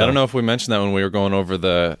later. Yeah, I don't know if we mentioned that when we were going over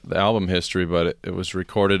the album history, but it was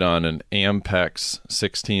recorded on an Ampex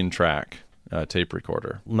 16-track tape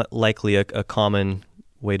recorder. Likely a common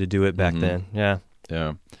way to do it back then, yeah.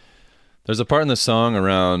 Yeah. There's a part in the song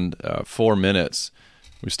around 4 minutes.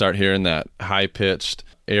 We start hearing that high-pitched,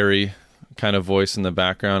 airy kind of voice in the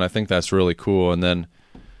background. I think that's really cool. And then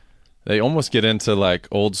they almost get into like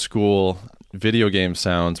old school video game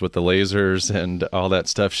sounds with the lasers and all that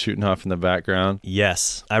stuff shooting off in the background.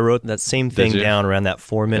 Yes. I wrote that same thing down around that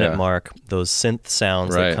 4 minute mark. Those synth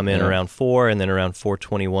sounds that come in around 4 and then around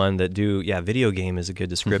 4:21 that do, video game is a good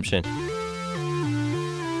description.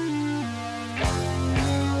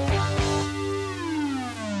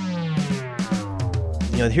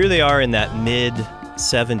 Here they are in that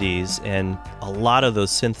mid-70s, and a lot of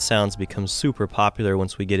those synth sounds become super popular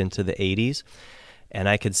once we get into the 80s. And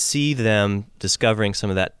I could see them discovering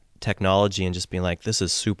some of that technology and just being like, this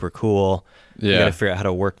is super cool. We got to figure out how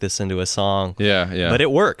to work this into a song. Yeah. But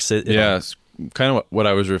it works. It's kind of what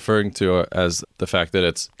I was referring to as the fact that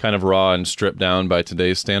it's kind of raw and stripped down by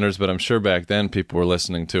today's standards. But I'm sure back then people were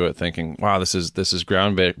listening to it thinking, wow, this is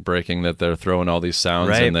groundbreaking that they're throwing all these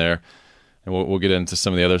sounds in there. And we'll get into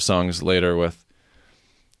some of the other songs later with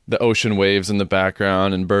the ocean waves in the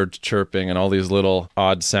background and birds chirping and all these little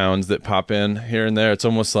odd sounds that pop in here and there. It's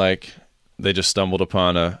almost like they just stumbled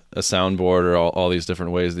upon a soundboard or all these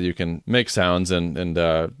different ways that you can make sounds and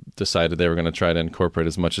decided they were going to try to incorporate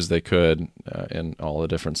as much as they could in all the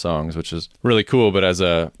different songs, which is really cool. But as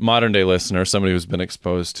a modern day listener, somebody who's been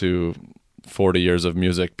exposed to 40 years of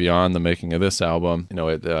music beyond the making of this album,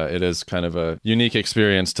 it is kind of a unique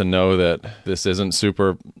experience to know that this isn't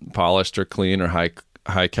super polished or clean or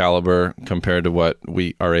high caliber compared to what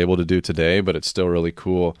we are able to do today, but it's still really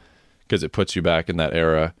cool because it puts you back in that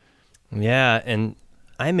era. Yeah, and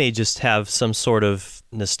I may just have some sort of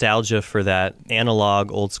nostalgia for that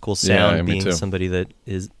analog old school sound, being too. Somebody that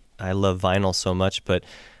I love vinyl so much, but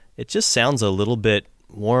it just sounds a little bit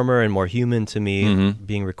warmer and more human to me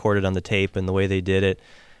being recorded on the tape and the way they did it.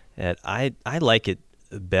 And I like it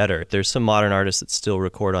better. There's some modern artists that still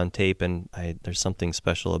record on tape, and there's something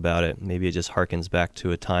special about it. Maybe it just harkens back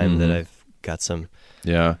to a time that I've got some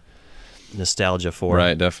nostalgia for.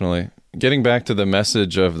 Right, definitely. Getting back to the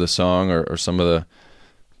message of the song or some of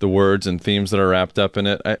the words and themes that are wrapped up in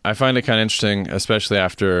it, I find it kind of interesting, especially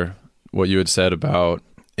after what you had said about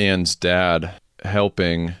Ann's dad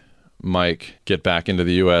helping Mike get back into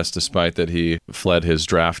the U.S. despite that he fled his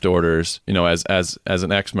draft orders. You know, as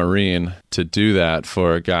an ex-Marine, to do that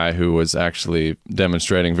for a guy who was actually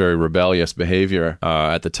demonstrating very rebellious behavior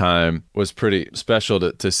at the time was pretty special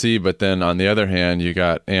to see. But then on the other hand, you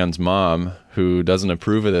got Ann's mom who doesn't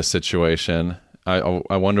approve of this situation.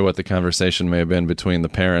 I wonder what the conversation may have been between the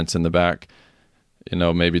parents in the back. You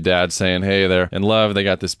know, maybe dad saying, hey, they're in love, they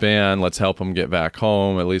got this band, let's help them get back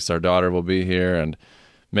home, at least our daughter will be here, and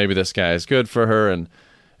maybe this guy is good for her, and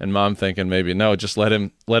mom thinking maybe no, just let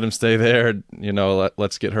him stay there, you know,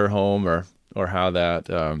 let's get her home, or how that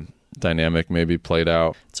dynamic maybe played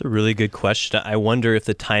out. It's a really good question. I wonder if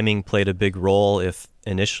the timing played a big role, if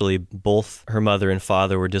initially both her mother and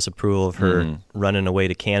father were disapproval of her running away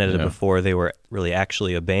to Canada before they were really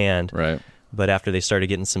actually a band. Right. But after they started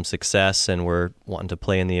getting some success and were wanting to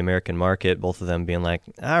play in the American market, both of them being like,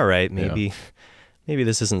 all right, maybe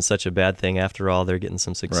this isn't such a bad thing after all. They're getting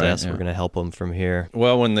some success. We're going to help them from here.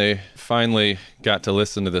 Well, when they finally got to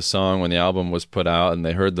listen to the song, when the album was put out and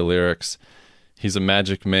they heard the lyrics, he's a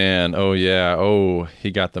magic man. Oh, yeah. Oh,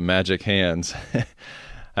 he got the magic hands.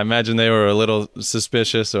 I imagine they were a little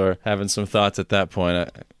suspicious or having some thoughts at that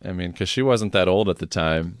point. I mean, because she wasn't that old at the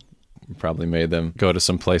time. Probably made them go to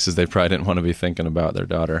some places they probably didn't want to be thinking about their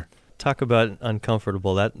daughter. Talk about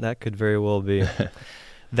uncomfortable. That could very well be.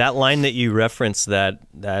 That line that you referenced, that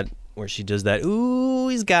where she does that, ooh,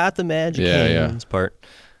 he's got the magic hands part,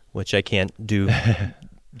 which I can't do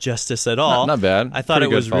justice at all. Not bad. I thought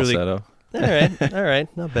Pretty it was good really falsetto. all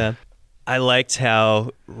right, not bad. I liked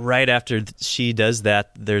how right after she does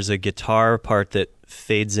that, there's a guitar part that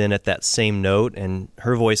fades in at that same note, and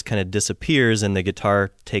her voice kind of disappears, and the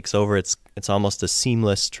guitar takes over. It's almost a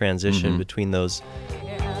seamless transition between those.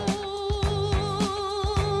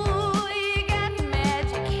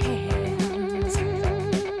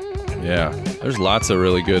 Yeah, there's lots of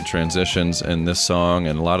really good transitions in this song,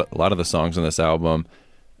 and a lot of the songs in this album,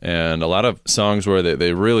 and a lot of songs where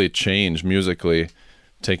they really change musically,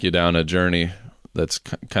 take you down a journey that's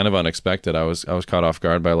kind of unexpected. I was caught off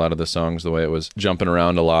guard by a lot of the songs, the way it was jumping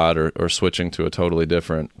around a lot or switching to a totally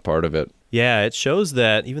different part of it. Yeah, it shows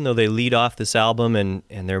that even though they lead off this album and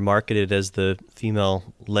they're marketed as the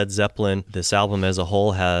female Led Zeppelin, this album as a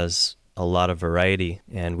whole has a lot of variety.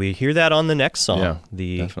 And we hear that on the next song,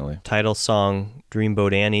 the definitely. Title song,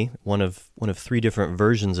 Dreamboat Annie, one of 3 different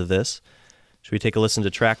versions of this. Should we take a listen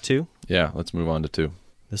to track 2? Yeah, let's move on to 2.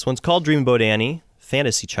 This one's called Dreamboat Annie,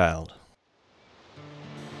 Fantasy Child.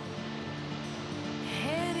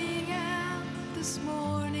 Heading out this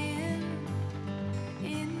morning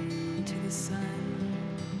into the sun,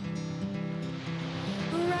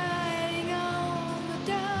 riding on the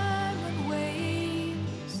diamond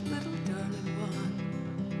waves, little darling one.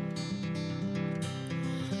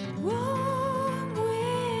 Warm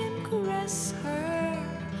wind caress her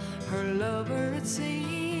lover it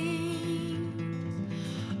seems.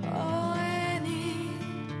 Oh, Annie,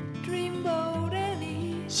 Dreamboat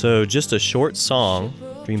Annie. So just a short song,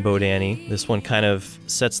 Dreamboat Annie. This one kind of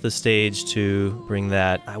sets the stage to bring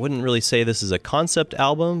that. I wouldn't really say this is a concept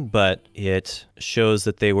album, but it shows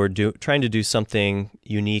that they were trying to do something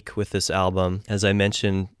unique with this album. As I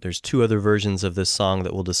mentioned, there's 2 other versions of this song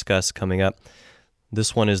that we'll discuss coming up.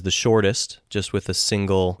 This one is the shortest, just with a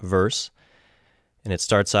single verse. And it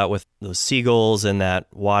starts out with those seagulls and that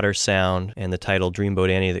water sound and the title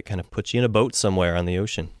Dreamboat Annie that kind of puts you in a boat somewhere on the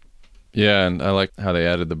ocean. Yeah, and I like how they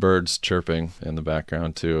added the birds chirping in the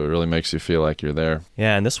background too. It really makes you feel like you're there.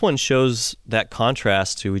 Yeah, and this one shows that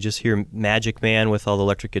contrast to, we just hear Magic Man with all the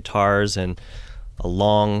electric guitars and a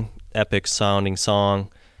long, epic sounding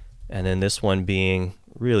song, and then this one being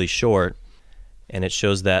really short. And it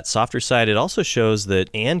shows that softer side. It also shows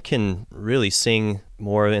that Ann can really sing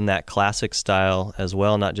more in that classic style as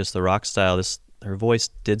well, not just the rock style. Her voice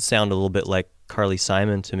did sound a little bit like Carly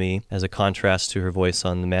Simon to me, as a contrast to her voice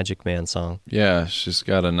on the Magic Man song. Yeah, she's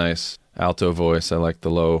got a nice alto voice. I like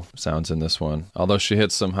the low sounds in this one, although she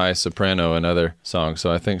hits some high soprano in other songs.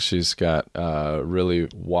 So I think she's got a really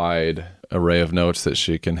wide array of notes that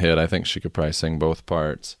she can hit. I think she could probably sing both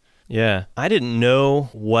parts. Yeah, I didn't know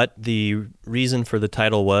what the reason for the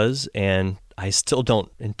title was, and I still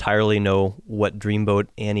don't entirely know what Dreamboat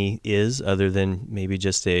Annie is, other than maybe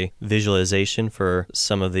just a visualization for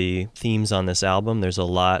some of the themes on this album. There's a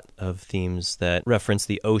lot of themes that reference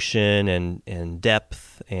the ocean and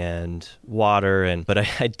depth and water. But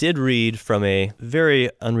I did read from a very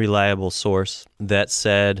unreliable source that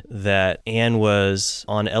said that Anne was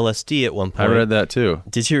on LSD at one I point. read that too.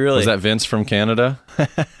 Did you really? Was that Vince from Canada?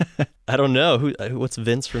 I don't know. What's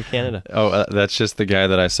Vince from Canada? Oh, that's just the guy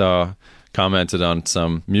that I saw commented on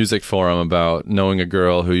some music forum about knowing a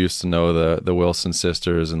girl who used to know the Wilson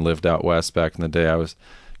sisters and lived out west back in the day. I was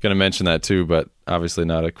going to mention that too, but obviously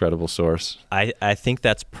not a credible source. I think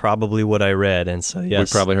that's probably what I read, and so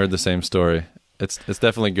yes. We probably heard the same story. It's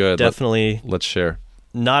definitely good. Definitely Let's share.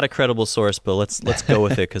 not a credible source, but let's go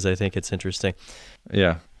with it because I think it's interesting.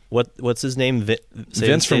 Yeah. What's his name?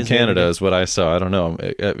 Vince from Canada is what I saw. I don't know.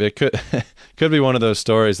 It could could be one of those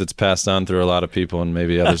stories that's passed on through a lot of people, and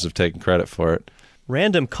maybe others have taken credit for it.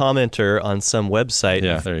 Random commenter on some website,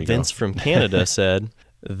 Yeah, there you Vince go. from Canada, said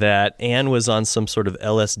that Anne was on some sort of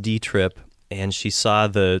LSD trip, and she saw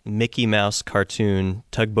the Mickey Mouse cartoon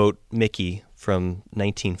Tugboat Mickey from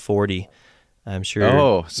 1940. I'm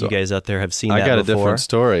sure so you guys out there have seen I that got before. a different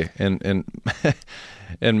story.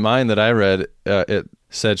 In mine that I read, it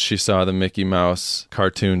said she saw the Mickey Mouse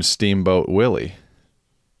cartoon Steamboat Willie.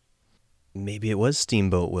 Maybe it was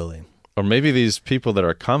Steamboat Willie. Or maybe these people that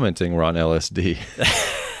are commenting were on LSD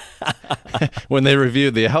when they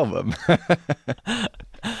reviewed the album.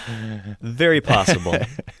 Very possible.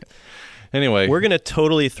 Anyway, We're going to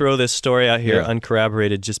totally throw this story out here Yeah.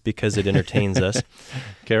 uncorroborated just because it entertains us.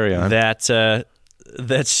 carry on.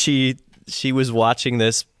 That she was watching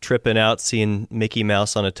this, tripping out, seeing Mickey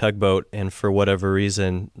Mouse on a tugboat, and for whatever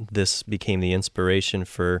reason, this became the inspiration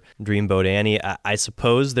for Dreamboat Annie. I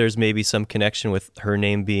suppose there's maybe some connection with her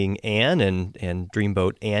name being Anne and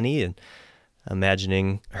Dreamboat Annie, and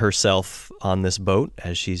imagining herself on this boat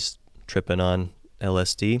as she's tripping on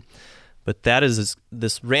LSD. But that is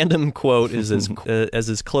this random quote is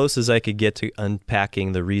as close as I could get to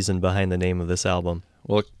unpacking the reason behind the name of this album.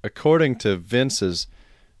 Well, according to Vince's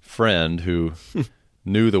friend who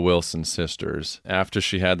knew the Wilson sisters, after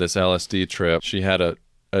she had this LSD trip, she had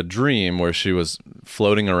a dream where she was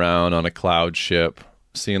floating around on a cloud ship,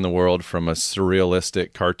 seeing the world from a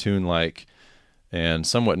surrealistic, cartoon-like, and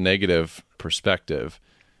somewhat negative perspective.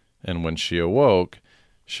 And when she awoke,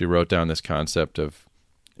 she wrote down this concept of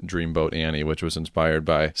Dreamboat Annie, which was inspired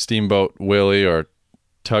by Steamboat Willie or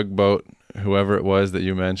Tugboat, whoever it was that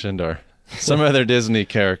you mentioned, or some other Disney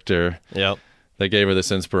character. Yep. That gave her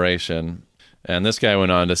this inspiration. And this guy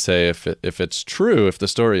went on to say if it's true, if the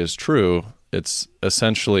story is true, it's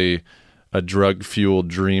essentially a drug-fueled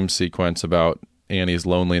dream sequence about Annie's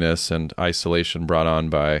loneliness and isolation brought on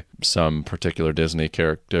by some particular Disney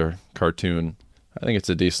character cartoon. I think it's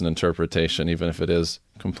a decent interpretation, even if it is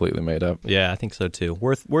completely made up. Yeah, I think so too.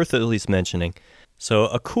 Worth at least mentioning. So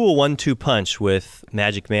a cool 1-2 punch with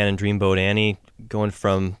Magic Man and Dreamboat Annie, going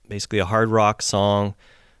from basically a hard rock song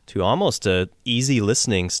to almost a easy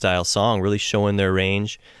listening style song, really showing their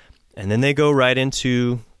range. And then they go right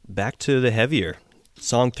into back to the heavier.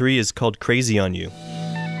 Song 3 is called Crazy on You. But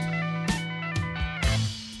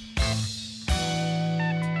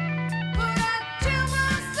I tell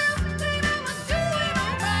myself that I'm doing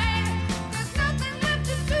alright. There's nothing left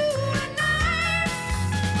to do tonight.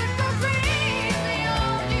 Let's go crazy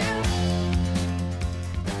on you.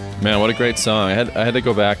 Man, what a great song. I had to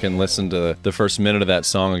go back and listen to the first minute of that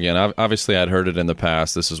song again. Obviously, I'd heard it in the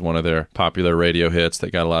past. This is one of their popular radio hits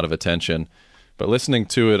that got a lot of attention. But listening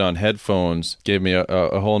to it on headphones gave me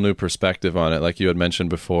a whole new perspective on it. Like you had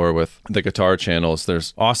mentioned before with the guitar channels,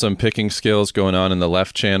 there's awesome picking skills going on in the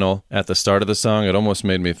left channel at the start of the song. It almost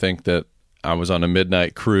made me think that I was on a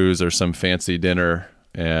midnight cruise or some fancy dinner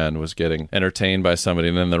and was getting entertained by somebody.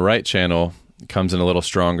 And then the right channel comes in a little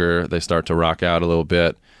stronger. They start to rock out a little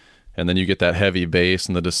bit. And then you get that heavy bass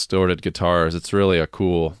and the distorted guitars. It's really a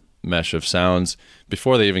cool mesh of sounds.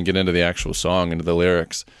 Before they even get into the actual song, into the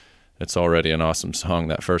lyrics, it's already an awesome song,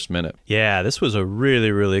 that first minute. Yeah, this was a really,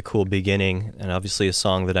 really cool beginning, and obviously a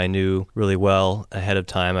song that I knew really well ahead of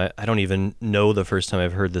time. I don't even know the first time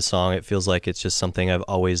I've heard the song. It feels like it's just something I've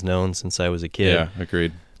always known since I was a kid. Yeah,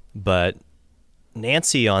 agreed. But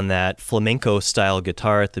Nancy on that flamenco-style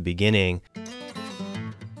guitar at the beginning,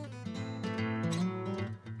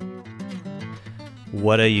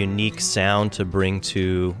 what a unique sound to bring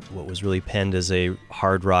to what was really penned as a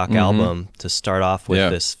hard rock album, to start off with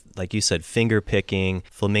this, like you said, finger-picking,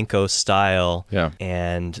 flamenco style,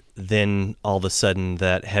 and then all of a sudden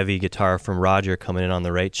that heavy guitar from Roger coming in on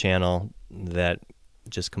the right channel that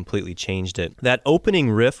just completely changed it. That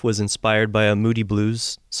opening riff was inspired by a Moody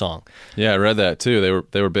Blues song. Yeah, I read that too.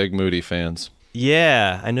 They were big Moody fans.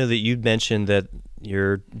 Yeah, I know that you'd mentioned that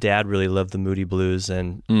your dad really loved the Moody Blues,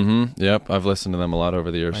 and Yep, I've listened to them a lot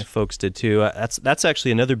over the years. my folks did too. That's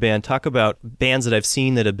actually another band. Talk about bands that I've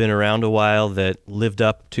seen that have been around a while that lived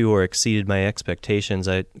up to or exceeded my expectations.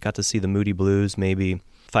 I got to see the Moody Blues maybe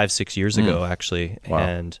 5-6 years ago, actually, Wow.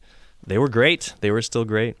 and they were great. They were still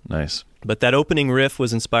great. Nice. But that opening riff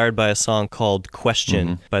was inspired by a song called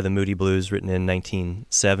Question by the Moody Blues, written in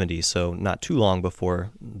 1970, so not too long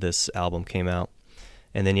before this album came out.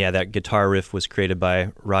 And then, yeah, that guitar riff was created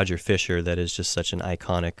by Roger Fisher. That is just such an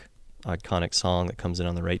iconic song that comes in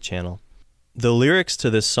on the right channel. The lyrics to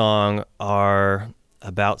this song are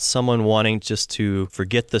about someone wanting just to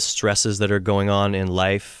forget the stresses that are going on in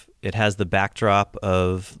life. It has the backdrop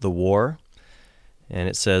of the war. And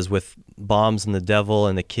it says, with bombs and the devil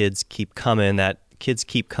and the kids keep coming. That kids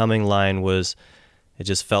keep coming line was, it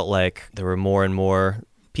just felt like there were more and more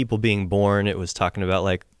people being born. It was talking about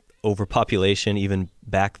like overpopulation even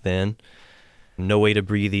back then. No way to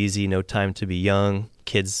breathe easy, no time to be young.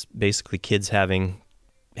 Kids having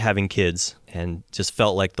kids, and just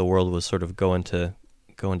felt like the world was sort of going to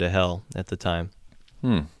hell at the time.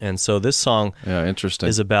 And so this song Interesting.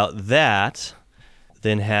 is about that,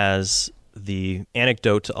 then has the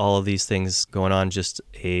anecdote to all of these things going on, just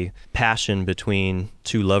a passion between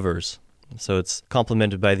two lovers. So it's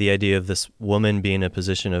complemented by the idea of this woman being in a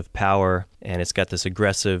position of power, and it's got this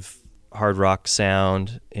aggressive hard rock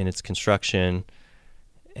sound in its construction.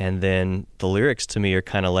 And then the lyrics to me are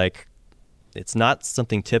kind of like, it's not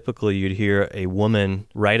something typical you'd hear a woman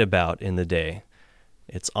write about in the day.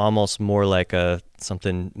 It's almost more like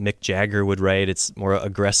something Mick Jagger would write. It's more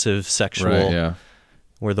aggressive, sexual. Right, yeah.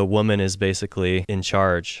 Where the woman is basically in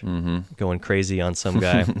charge, going crazy on some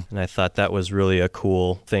guy. And I thought that was really a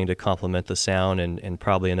cool thing to complement the sound, and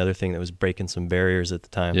probably another thing that was breaking some barriers at the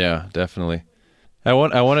time. Yeah, definitely. I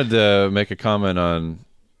wanted to make a comment on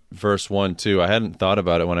verse 1 too. I hadn't thought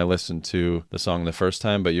about it when I listened to the song the first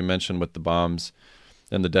time, but you mentioned with the bombs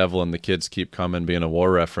and the devil and the kids keep coming being a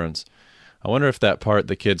war reference. I wonder if that part,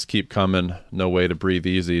 the kids keep coming, no way to breathe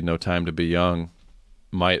easy, no time to be young,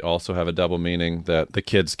 might also have a double meaning, that the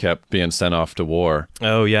kids kept being sent off to war.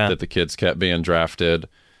 Oh, yeah. That the kids kept being drafted.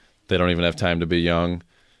 They don't even have time to be young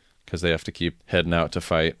because they have to keep heading out to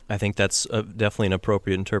fight. I think that's definitely an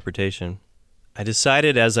appropriate interpretation. I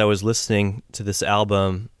decided as I was listening to this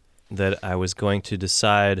album that I was going to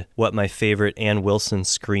decide what my favorite Ann Wilson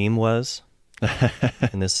scream was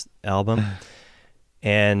in this album.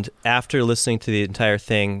 And after listening to the entire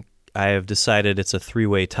thing, I have decided it's a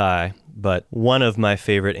three-way tie, but one of my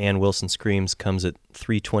favorite Ann Wilson screams comes at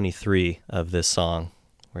 3:23 of this song,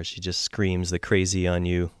 where she just screams the crazy on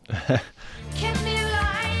you. Kept me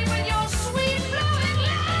alive with your sweet blowing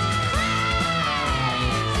lies.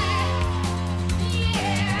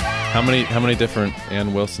 Yeah. How many different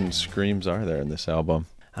Ann Wilson screams are there in this album?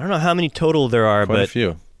 I don't know how many total there are, Quite a but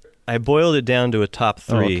few. I boiled it down to a top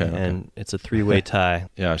three, okay. and it's a three-way tie.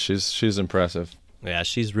 Yeah, she's impressive. Yeah,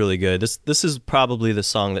 she's really good. This is probably the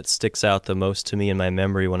song that sticks out the most to me in my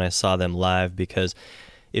memory when I saw them live, because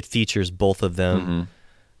it features both of them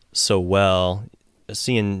so well.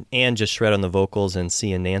 Seeing Ann just shred on the vocals and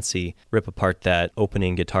seeing Nancy rip apart that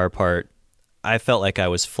opening guitar part, I felt like I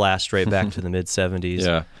was flashed right back to the mid-'70s.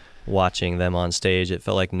 Yeah. Watching them on stage. It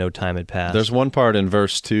felt like no time had passed. There's one part in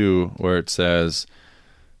verse 2 where it says,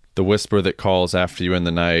 the whisper that calls after you in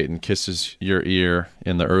the night and kisses your ear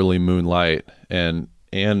in the early moonlight. And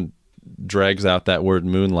Ann drags out that word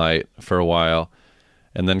moonlight for a while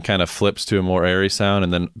and then kind of flips to a more airy sound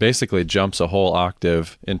and then basically jumps a whole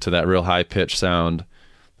octave into that real high-pitched sound.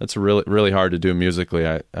 That's really, really hard to do musically.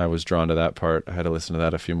 I was drawn to that part. I had to listen to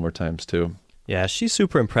that a few more times too. Yeah, she's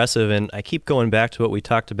super impressive, and I keep going back to what we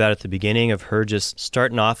talked about at the beginning of her just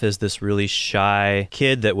starting off as this really shy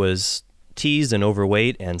kid that was teased and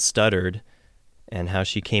overweight and stuttered, and how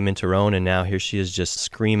she came into her own, and now here she is just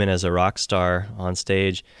screaming as a rock star on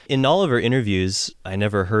stage. In all of her interviews, I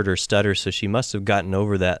never heard her stutter, so she must have gotten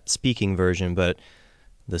over that speaking version, but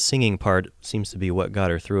the singing part seems to be what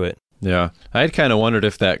got her through it. Yeah. I had kind of wondered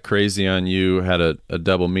if that crazy on you had a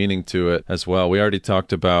double meaning to it as well. We already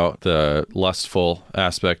talked about the lustful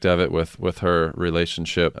aspect of it with her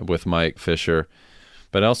relationship with Mike Fisher.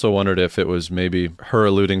 But I also wondered if it was maybe her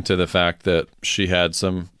alluding to the fact that she had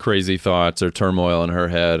some crazy thoughts or turmoil in her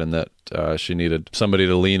head and that she needed somebody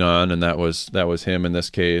to lean on, and that was him in this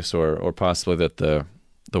case, or possibly that the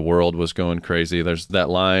world was going crazy. There's that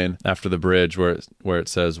line after the bridge where it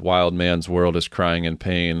says, "Wild man's world is crying in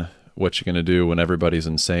pain. What you gonna do when everybody's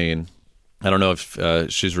insane?" I don't know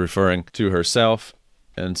if she's referring to herself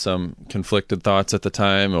and some conflicted thoughts at the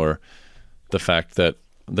time, or the fact that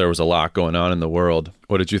there was a lot going on in the world.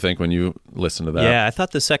 What did you think when you listened to that? Yeah, I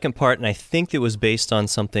thought the second part, and I think it was based on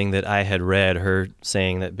something that I had read, her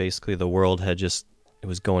saying that basically the world had it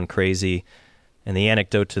was going crazy. And the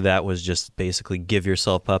anecdote to that was just basically give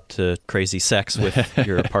yourself up to crazy sex with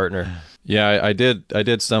your partner. Yeah, I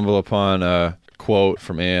did stumble upon a quote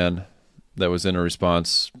from Anne that was in a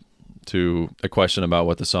response to a question about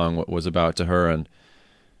what the song was about to her,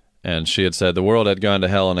 and she had said the world had gone to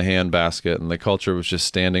hell in a handbasket, and the culture was just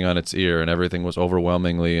standing on its ear, and everything was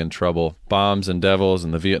overwhelmingly in trouble. Bombs and devils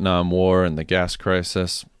and the Vietnam War and the gas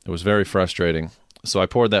crisis. It was very frustrating. So I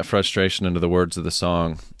poured that frustration into the words of the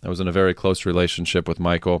song. I was in a very close relationship with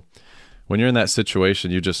Michael. When you're in that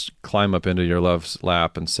situation, you just climb up into your love's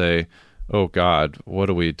lap and say, "Oh God, what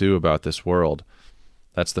do we do about this world?"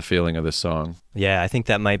 That's the feeling of this song. Yeah, I think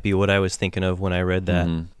that might be what I was thinking of when I read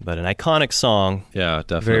that. But an iconic song. Yeah,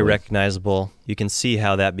 definitely. Very recognizable. You can see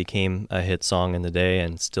how that became a hit song in the day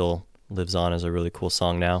and still lives on as a really cool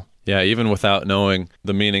song now. Yeah, even without knowing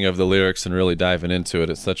the meaning of the lyrics and really diving into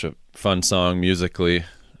it, it's such a fun song musically,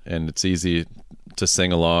 and it's easy to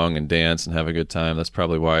sing along and dance and have a good time. That's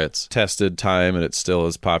probably why it's tested time and it's still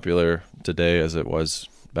as popular today as it was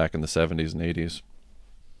back in the 70s and 80s.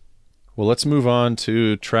 Well, let's move on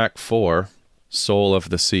to track 4, Soul of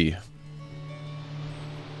the Sea.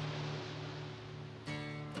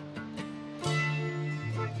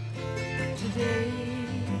 Today,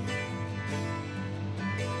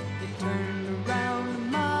 you turned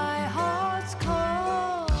around my heart's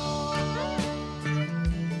call.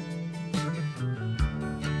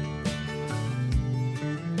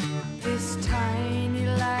 This tiny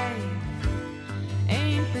life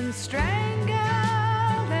ain't been strangled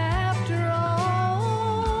after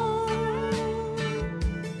all.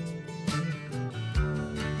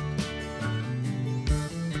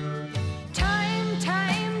 Time,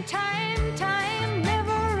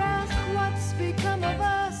 never ask what's become of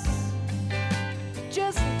us.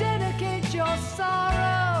 Just dedicate your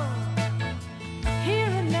sorrow here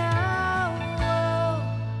and now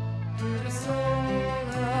to the soul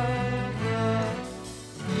of the sea.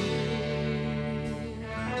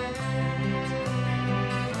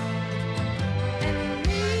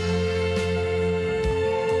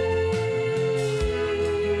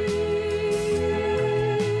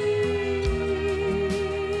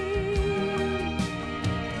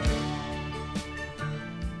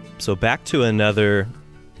 So back to another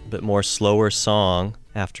bit more slower song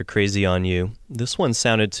after Crazy on You. This one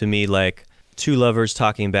sounded to me like two lovers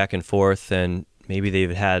talking back and forth, and maybe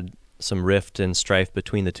they've had some rift and strife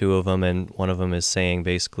between the two of them, and one of them is saying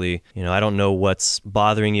basically, I don't know what's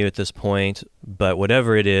bothering you at this point, but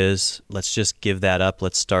whatever it is, let's just give that up.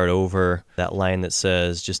 Let's start over. That line that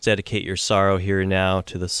says, just dedicate your sorrow here and now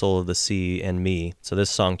to the soul of the sea and me. So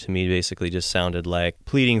this song to me basically just sounded like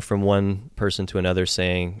pleading from one person to another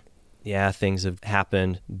saying, yeah, things have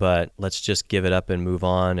happened, but let's just give it up and move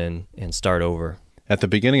on and start over. At the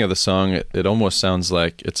beginning of the song, it almost sounds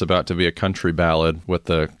like it's about to be a country ballad with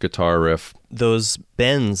the guitar riff. Those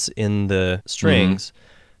bends in the strings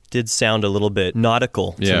did sound a little bit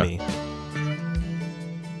nautical to me.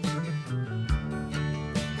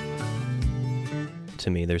 To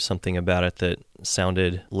me, there's something about it that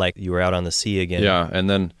sounded like you were out on the sea again. Yeah, and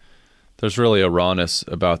then there's really a rawness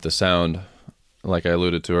about the sound, like I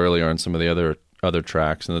alluded to earlier on some of the other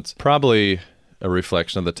tracks, and it's probably a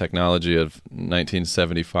reflection of the technology of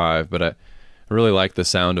 1975, but I really like the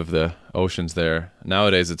sound of the oceans there.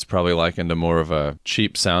 Nowadays, it's probably likened to more of a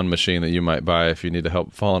cheap sound machine that you might buy if you need to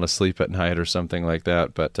help falling asleep at night or something like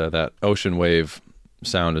that, but that ocean wave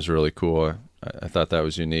sound is really cool. I thought that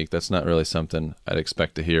was unique. That's not really something I'd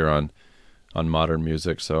expect to hear on modern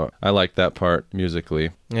music, so I like that part musically.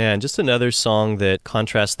 Yeah, and just another song that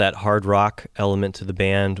contrasts that hard rock element to the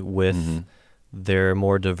band with their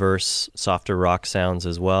more diverse, softer rock sounds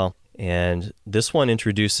as well. And this one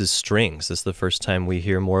introduces strings. This is the first time we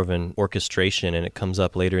hear more of an orchestration, and it comes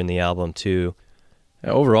up later in the album too.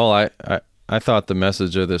 Overall, I thought the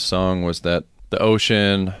message of this song was that the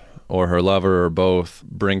ocean or her lover or both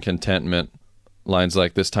bring contentment. Lines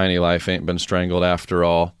like, this tiny life ain't been strangled after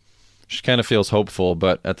all. She kind of feels hopeful,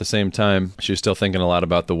 but at the same time, she's still thinking a lot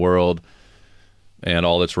about the world and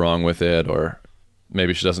all that's wrong with it, or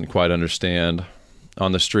maybe she doesn't quite understand.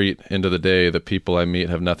 On the street, into the day, the people I meet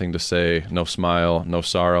have nothing to say. No smile, no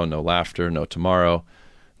sorrow, no laughter, no tomorrow.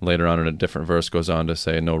 Later on in a different verse goes on to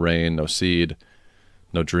say, no rain, no seed,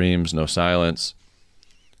 no dreams, no silence.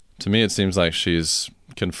 To me, it seems like she's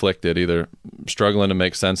conflicted, either struggling to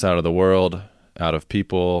make sense out of the world, out of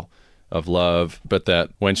people, of love, but that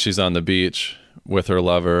when she's on the beach with her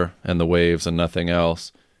lover and the waves and nothing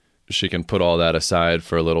else, she can put all that aside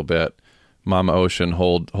for a little bit. Mama Ocean,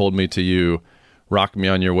 hold me to you, rock me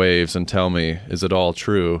on your waves and tell me, is it all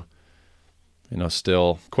true?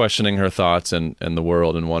 Still questioning her thoughts and the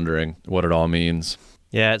world and wondering what it all means.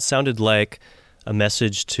 Yeah, it sounded like a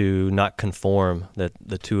message to not conform, that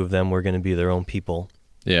the two of them were going to be their own people.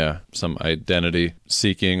 Yeah, some identity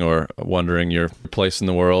seeking or wondering your place in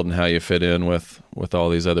the world and how you fit in with all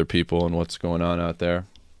these other people and what's going on out there.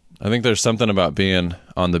 I think there's something about being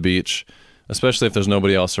on the beach, especially if there's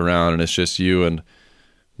nobody else around and it's just you and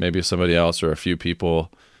maybe somebody else or a few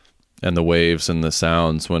people and the waves and the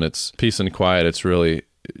sounds. When it's peace and quiet, it's really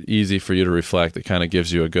easy for you to reflect. It kind of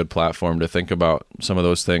gives you a good platform to think about some of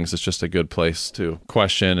those things. It's just a good place to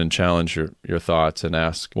question and challenge your thoughts and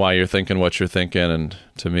ask why you're thinking what you're thinking. And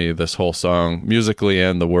to me, this whole song, musically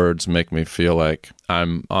and the words, make me feel like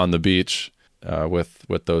I'm on the beach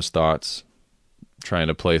with those thoughts, trying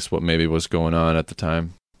to place what maybe was going on at the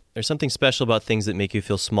time. There's something special about things that make you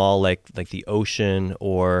feel small, like the ocean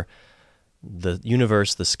or the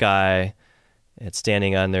universe, the sky. It's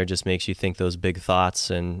standing on there just makes you think those big thoughts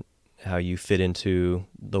and how you fit into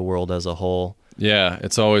the world as a whole. Yeah,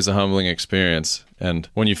 it's always a humbling experience. And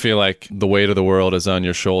when you feel like the weight of the world is on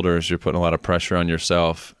your shoulders, you're putting a lot of pressure on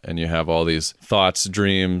yourself and you have all these thoughts,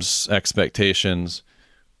 dreams, expectations.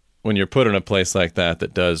 When you're put in a place like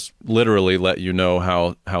that does literally let you know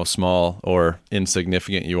how small or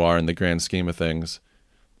insignificant you are in the grand scheme of things,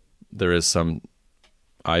 there is some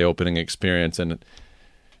eye-opening experience, and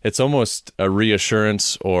it's almost a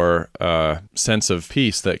reassurance or a sense of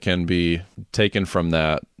peace that can be taken from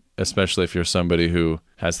that, especially if you're somebody who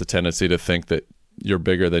has the tendency to think that you're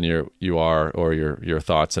bigger than you are, or your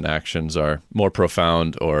thoughts and actions are more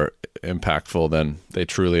profound or impactful than they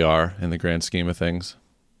truly are in the grand scheme of things.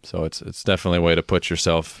 So it's definitely a way to put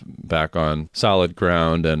yourself back on solid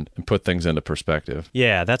ground and put things into perspective.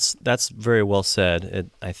 Yeah, that's very well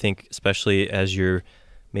said. I think especially as you're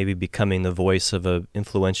maybe becoming the voice of an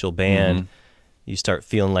influential band, you start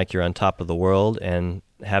feeling like you're on top of the world, and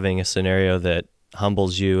having a scenario that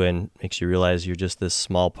humbles you and makes you realize you're just this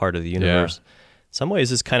small part of the universe. Yeah. In some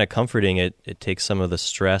ways, it's kind of comforting. It takes some of the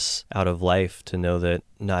stress out of life to know that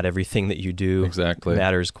not everything that you do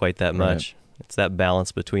matters quite that much. Right. It's that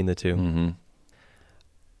balance between the two. Mm-hmm.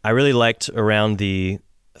 I really liked around the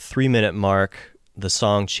 3-minute mark, the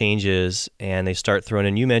song changes and they start throwing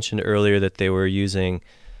in. You mentioned earlier that they were using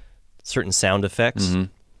certain sound effects,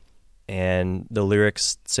 and the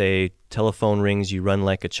lyrics say, telephone rings, you run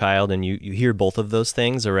like a child, and you hear both of those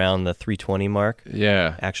things around the 3:20 mark.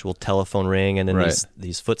 Yeah. Actual telephone ring, and then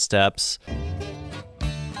these footsteps.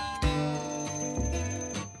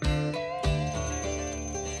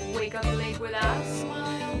 Wake up late without a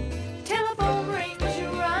smile. Telephone rings, you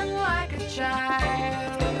run like a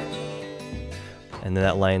child. And then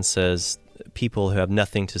that line says, people who have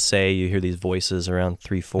nothing to say. You hear these voices around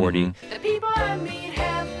 3:40. The people I meet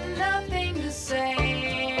have nothing to say.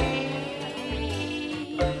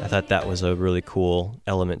 I thought that was a really cool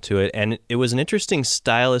element to it. And it was an interesting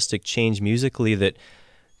stylistic change musically that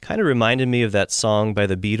kind of reminded me of that song by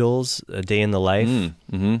the Beatles, A Day in the Life.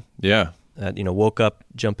 Mm-hmm. Yeah. That, woke up,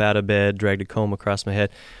 jump out of bed, dragged a comb across my head.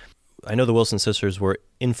 I know the Wilson sisters were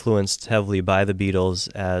influenced heavily by the Beatles,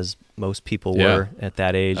 as most people were at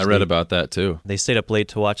that age. I read about that too. They stayed up late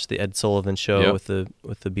to watch the Ed Sullivan Show with the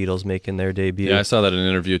Beatles making their debut. Yeah, I saw that in an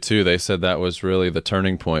interview too. They said that was really the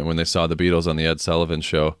turning point when they saw the Beatles on the Ed Sullivan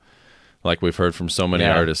Show, like we've heard from so many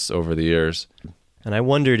artists over the years. And I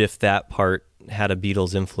wondered if that part had a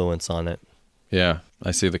Beatles influence on it. Yeah, I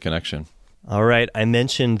see the connection. All right, I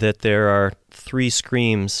mentioned that there are 3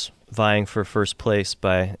 screams vying for first place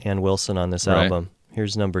by Ann Wilson on this album.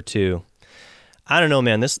 Here's number 2. I don't know,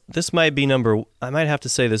 man. This might be I might have to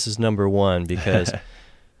say this is number 1, because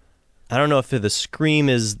I don't know if the scream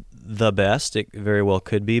is the best. It very well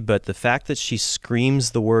could be, but the fact that she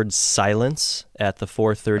screams the word silence at the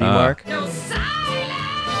 4:30 mark. No silence!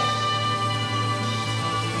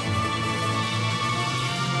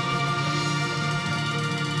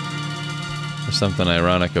 There's something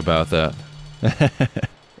ironic about that.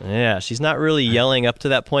 Yeah, she's not really yelling up to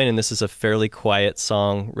that point, and this is a fairly quiet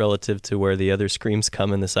song relative to where the other screams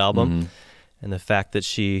come in this album. And the fact that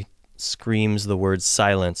she screams the word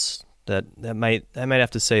silence, I might have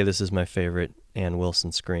to say this is my favorite Ann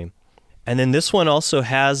Wilson scream. And then this one also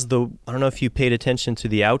has I don't know if you paid attention to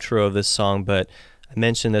the outro of this song, but I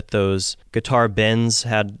mentioned that those guitar bends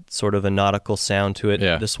had sort of a nautical sound to it.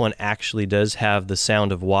 Yeah. This one actually does have the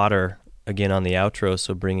sound of water again on the outro,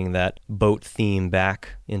 so bringing that boat theme back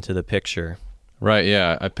into the picture. Right,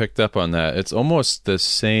 yeah, I picked up on that. It's almost the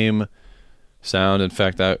same sound. In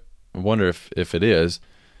fact, I wonder if it is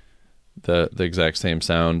the exact same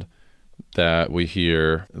sound that we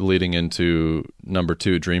hear leading into number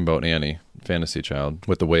 2, Dreamboat Annie, Fantasy Child,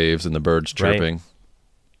 with the waves and the birds chirping. Right.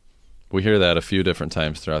 We hear that a few different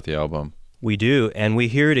times throughout the album. We do, and we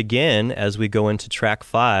hear it again as we go into track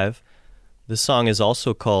 5. This song is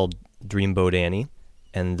also called Dreamboat Annie,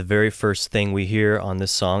 and the very first thing we hear on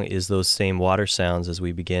this song is those same water sounds as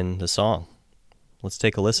we begin the song. Let's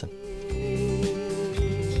take a listen.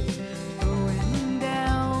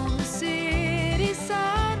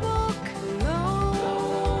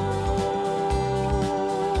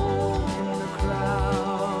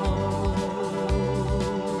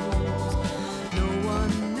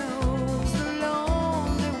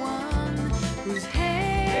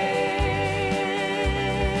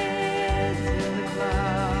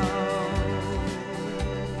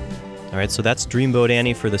 All right, so that's Dreamboat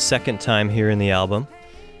Annie for the second time here in the album.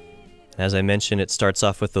 As I mentioned, it starts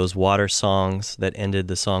off with those water songs that ended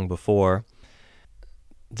the song before.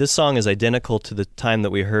 This song is identical to the time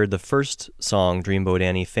that we heard the first song, Dreamboat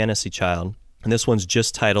Annie, Fantasy Child, and this one's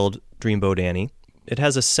just titled Dreamboat Annie. It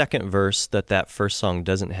has a second verse that first song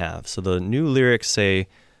doesn't have. So the new lyrics say,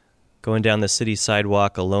 going down the city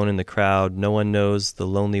sidewalk, alone in the crowd, no one knows the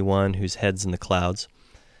lonely one whose head's in the clouds.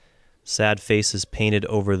 Sad faces painted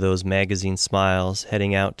over those magazine smiles,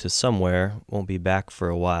 heading out to somewhere, won't be back for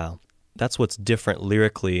a while. That's what's different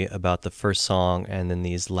lyrically about the first song and then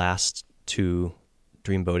these last 2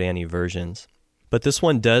 Dreamboat Annie versions. But this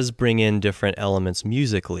one does bring in different elements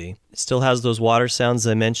musically. It still has those water sounds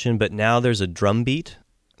I mentioned, but now there's a drum beat,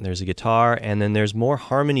 there's a guitar, and then there's more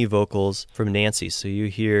harmony vocals from Nancy. So you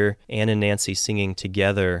hear Ann and Nancy singing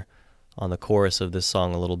together on the chorus of this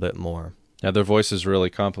song a little bit more. Yeah, their voices really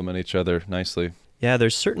complement each other nicely. Yeah,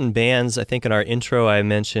 there's certain bands, I think in our intro I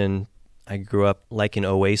mentioned I grew up liking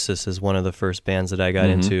Oasis as one of the first bands that I got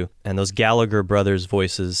into. And those Gallagher brothers'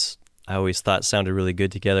 voices I always thought sounded really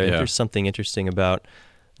good together. Yeah. There's something interesting about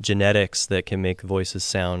genetics that can make voices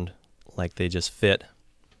sound like they just fit.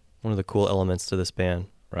 One of the cool elements to this band.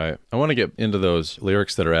 Right. I want to get into those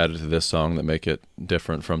lyrics that are added to this song that make it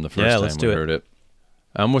different from the first time we heard it.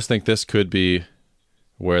 I almost think this could be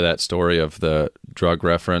where that story of the drug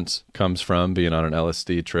reference comes from, being on an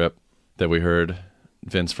LSD trip that we heard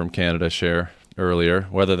Vince from Canada share earlier,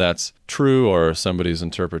 whether that's true or somebody's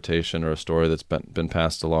interpretation or a story that's been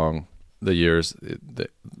passed along the years.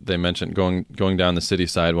 They mentioned going down the city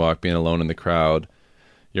sidewalk, being alone in the crowd,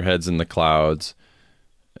 your head's in the clouds,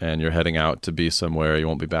 and you're heading out to be somewhere, you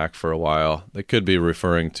won't be back for a while. They could be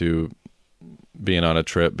referring to being on a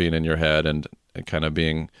trip, being in your head, and kind of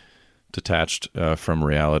being detached from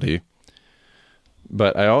reality.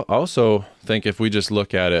 But I also think if we just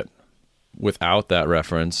look at it without that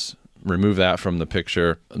reference, remove that from the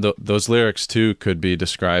picture, those lyrics too could be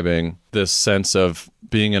describing this sense of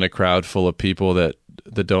being in a crowd full of people that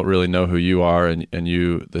don't really know who you are, and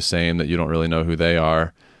you the same, that you don't really know who they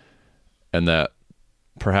are, and that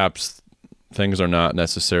perhaps things are not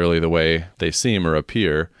necessarily the way they seem or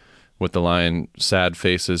appear, with the line, sad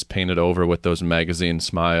faces painted over with those magazine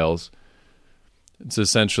smiles. It's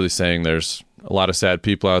essentially saying there's a lot of sad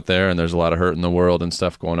people out there and there's a lot of hurt in the world and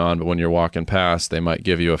stuff going on, but when you're walking past, they might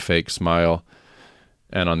give you a fake smile.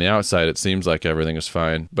 And on the outside, it seems like everything is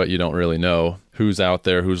fine, but you don't really know who's out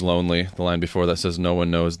there, who's lonely. The line before that says, no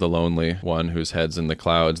one knows the lonely one whose head's in the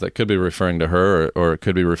clouds. That could be referring to her, or it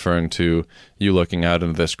could be referring to you looking out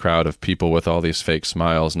into this crowd of people with all these fake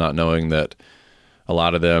smiles, not knowing that a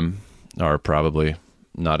lot of them are probably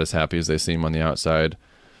not as happy as they seem on the outside.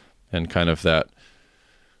 And kind of that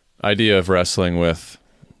idea of wrestling with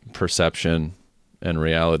perception and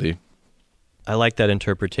reality. I like that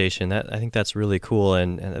interpretation. I think that's really cool,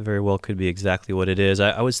 and that very well could be exactly what it is.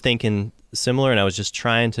 I was thinking similar, and I was just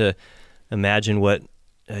trying to imagine what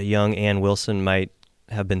a young Ann Wilson might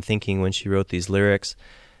have been thinking when she wrote these lyrics.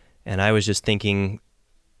 And I was just thinking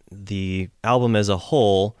the album as a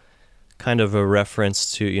whole, kind of a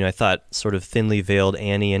reference to, I thought sort of thinly veiled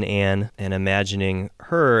Annie and Ann, and imagining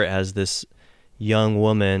her as this young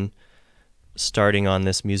woman starting on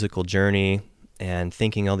this musical journey and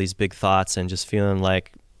thinking all these big thoughts and just feeling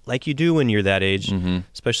like you do when you're that age,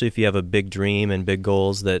 especially if you have a big dream and big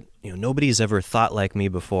goals that, nobody's ever thought like me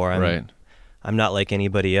before. I'm not like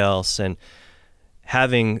anybody else. And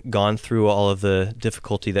having gone through all of the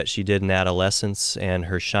difficulty that she did in adolescence and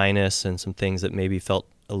her shyness and some things that maybe felt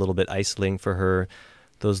a little bit isolating for her,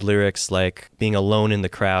 those lyrics like being alone in the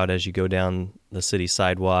crowd as you go down the city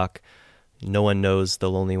sidewalk, no one knows the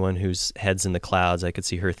lonely one whose head's in the clouds. I could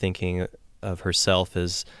see her thinking of herself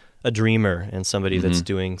as a dreamer and somebody that's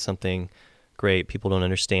doing something great. People don't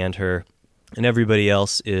understand her, and everybody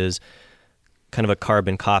else is kind of a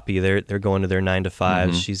carbon copy. They're going to their 9 to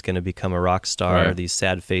 5s. She's going to become a rock star. Right. These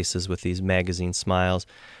sad faces with these magazine smiles,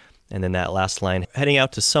 and then that last line, heading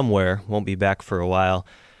out to somewhere, won't be back for a while.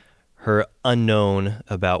 Her unknown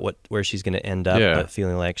about where she's going to end up, Yeah. but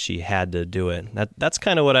feeling like she had to do it. That's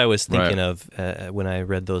kind of what I was thinking of when I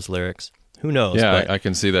read those lyrics. Who knows? Yeah, but I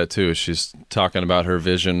can see that too. She's talking about her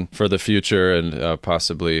vision for the future and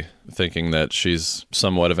possibly thinking that she's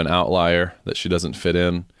somewhat of an outlier, that she doesn't fit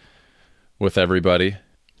in with everybody.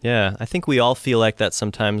 yeah, I think we all feel like that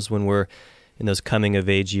sometimes when we're in those coming of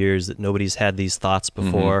age years, that nobody's had these thoughts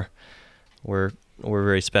before. We're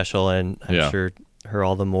very special, and I'm Yeah. sure her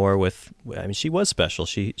all the more with. I mean, she was special.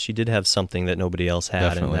 She did have something that nobody else had,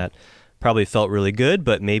 Definitely. and that probably felt really good,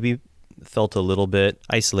 but maybe felt a little bit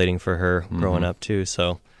isolating for her growing up too.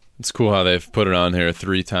 So It's cool how they've put it on here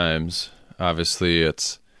 3 times. Obviously,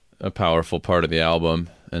 it's a powerful part of the album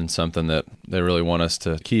and something that they really want us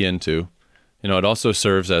to key into. You know, it also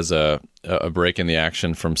serves as a break in the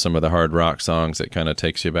action from some of the hard rock songs. It kind of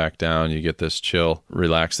takes you back down. You get this chill,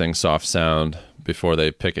 relaxing, soft sound before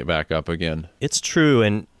they pick it back up again. it's true.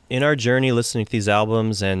 And in our journey listening to these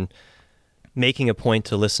albums and making a point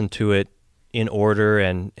to listen to it in order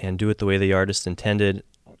and do it the way the artist intended,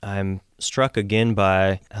 I'm struck again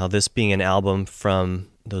by how this being an album from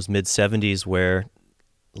those mid-'70s where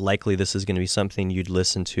likely this is going to be something you'd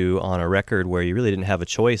listen to on a record where you really didn't have a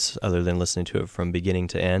choice other than listening to it from beginning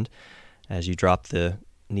to end as you drop the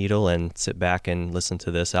needle and sit back and listen to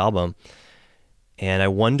this album. And I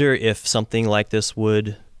wonder if something like this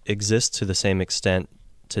would exist to the same extent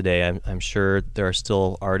today. I'm sure there are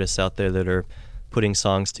still artists out there that are putting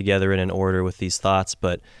songs together in an order with these thoughts,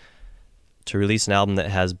 but to release an album that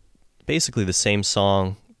has basically the same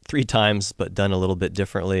song 3 times but done a little bit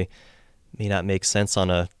differently may not make sense on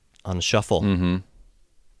a shuffle.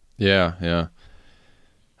 Yeah.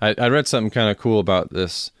 I read something kind of cool about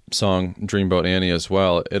this song, Dreamboat Annie, as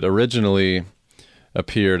well. It originally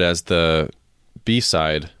appeared as the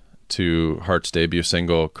B-side to Heart's debut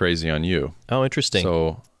single, Crazy on You. Oh, interesting.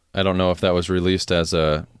 So I don't know if that was released as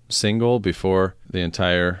a single before the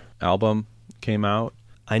entire album came out.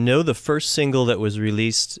 I know the first single that was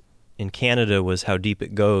released in Canada was How Deep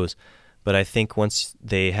It Goes, but I think once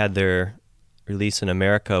they had their release in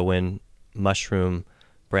America, when Mushroom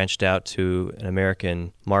branched out to an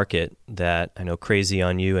American market, that I know Crazy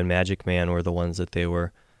on You and Magic Man were the ones that they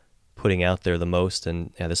were putting out there the most,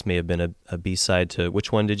 and yeah, this may have been a B-side to,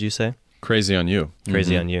 which one did you say? Crazy on You.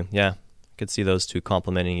 Crazy on You, yeah. I could see those two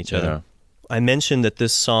complementing each other. Yeah. I mentioned that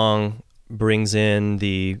this song brings in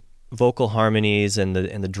the vocal harmonies and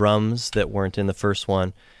the drums that weren't in the first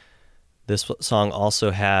one. This song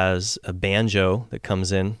also has a banjo that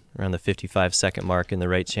comes in around the 55-second mark in the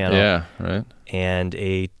right channel. Yeah, right. And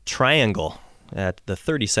a triangle at the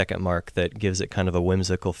 30-second mark that gives it kind of a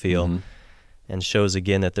whimsical feel and shows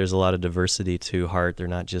again that there's a lot of diversity to Heart. They're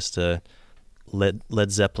not just a Led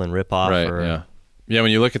Zeppelin ripoff. Right, yeah,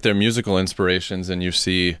 when you look at their musical inspirations and you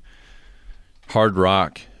see hard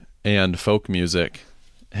rock and folk music,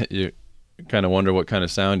 you kind of wonder what kind of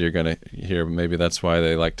sound you're going to hear. Maybe that's why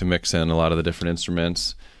they like to mix in a lot of the different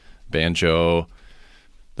instruments, banjo,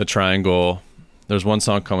 the triangle. There's one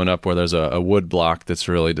song coming up where there's a wood block that's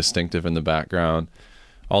really distinctive in the background.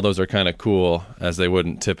 All those are kind of cool, as they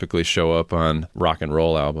wouldn't typically show up on rock and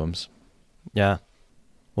roll albums. Yeah.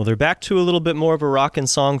 Well, they're back to a little bit more of a rockin'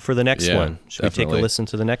 song for the next Yeah, one. Should we take definitely. a listen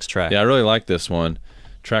to the next track? Yeah, I really like this one.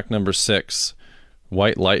 Track number 6,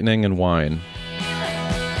 White Lightning and Wine.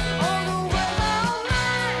 All the well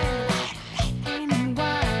mine and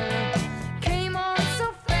wine came on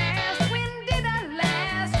so fast. When did I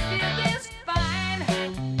last feel this fine?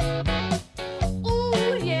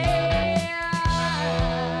 Ooh yeah,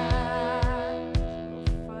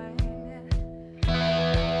 wine.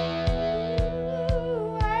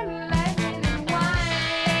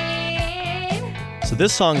 So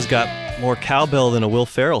this song's got more cowbell than a Will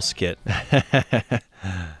Ferrell skit.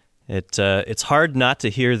 It's hard not to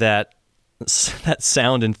hear that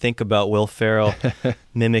sound and think about Will Ferrell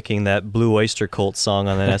mimicking that Blue Oyster Cult song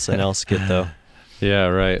on that SNL skit, though. Yeah,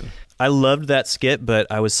 right. I loved that skit, but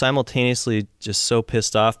I was simultaneously just so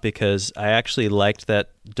pissed off because I actually liked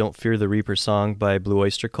that Don't Fear the Reaper song by Blue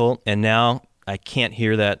Oyster Cult, and now I can't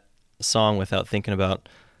hear that song without thinking about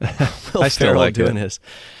Will I still Ferrell like doing it. his.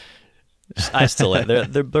 I still like.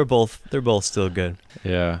 They're both still good.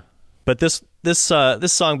 Yeah. But this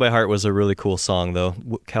song by Heart was a really cool song, though,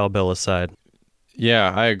 cowbell aside.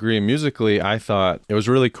 Yeah, I agree. Musically, I thought it was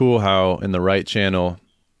really cool how in the right channel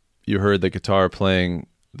you heard the guitar playing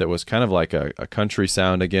that was kind of like a country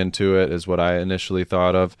sound again to it, is what I initially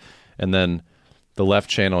thought of. And then the left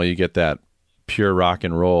channel, you get that pure rock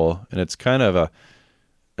and roll, and it's kind of a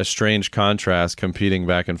strange contrast competing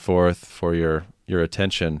back and forth for your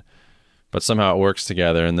attention, but somehow it works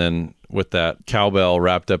together. And then with that cowbell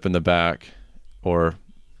wrapped up in the back, or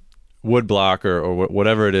woodblock, or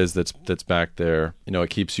whatever it is that's back there, it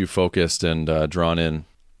keeps you focused and drawn in.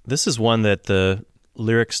 This is one that the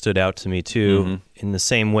lyrics stood out to me too, in the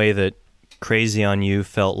same way that Crazy on You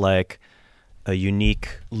felt like a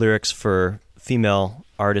unique lyrics for female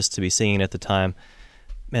artists to be singing at the time.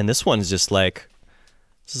 Man, this one's just like,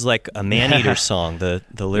 this is like a man-eater song. The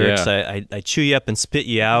lyrics, I chew you up and spit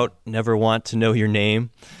you out, never want to know your name.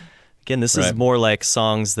 Again, this is more like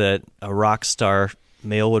songs that a rock star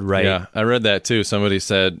male would write. Yeah, I read that too. Somebody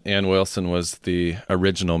said Ann Wilson was the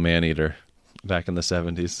original man-eater back in the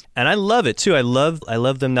 70s. And I love it too. I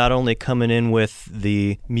love them not only coming in with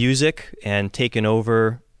the music and taking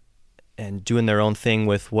over and doing their own thing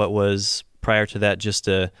with what was prior to that just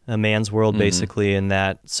a man's world basically in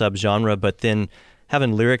that subgenre, but then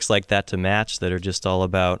having lyrics like that to match that are just all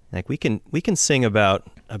about, like, we can sing about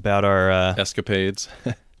our escapades.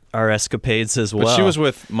 Our escapades as well. But she was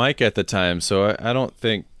with Mike at the time, so I don't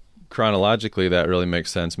think chronologically that really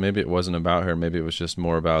makes sense. Maybe it wasn't about her. Maybe it was just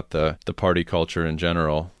more about the party culture in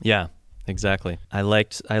general. Yeah, exactly. I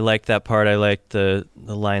liked that part. I liked the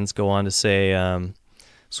lines go on to say,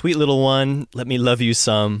 sweet little one, let me love you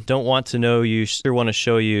some. Don't want to know you, sure want to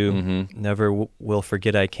show you. Never will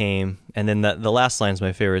forget I came. And then the last line's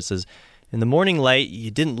my favorite. It says, in the morning light,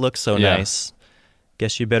 you didn't look so nice.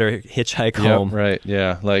 Guess you better hitchhike home. Right,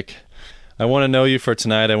 yeah. Like, I want to know you for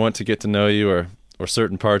tonight. I want to get to know you or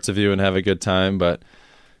certain parts of you and have a good time, but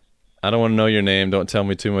I don't want to know your name. Don't tell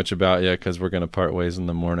me too much about you because we're going to part ways in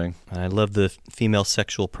the morning. I love the female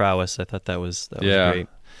sexual prowess. I thought that was great.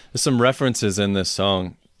 There's some references in this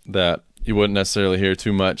song that you wouldn't necessarily hear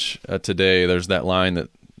too much today. There's that line that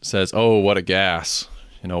says, "Oh, what a gas.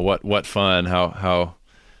 What fun. How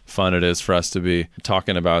fun it is for us to be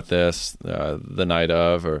talking about this the night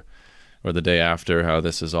of or the day after, how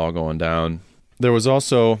this is all going down." There was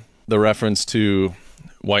also the reference to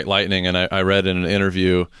White Lightning, and I read in an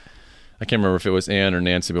interview, I can't remember if it was Ann or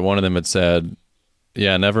Nancy, but one of them had said,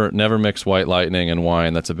 yeah, never mix White Lightning and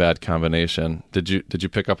wine. That's a bad combination. Did you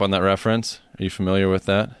pick up on that reference? Are you familiar with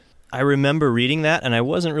that? I remember reading that, and I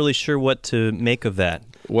wasn't really sure what to make of that.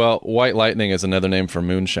 Well, White Lightning is another name for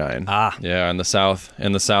moonshine. Ah. Yeah, in the South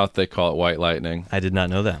they call it White Lightning. I did not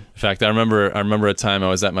know that. In fact, I remember a time I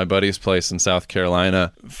was at my buddy's place in South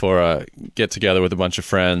Carolina for a get-together with a bunch of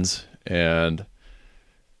friends, and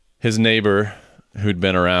his neighbor, who'd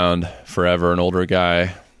been around forever, an older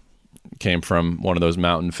guy, came from one of those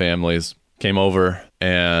mountain families, came over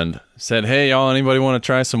and said, "Hey, y'all, anybody want to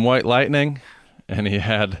try some White Lightning?" And he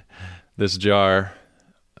had this jar,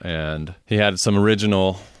 and he had some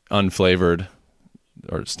original unflavored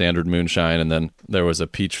or standard moonshine, and then there was a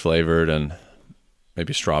peach flavored and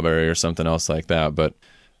maybe strawberry or something else like that. But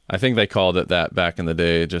I think they called it that back in the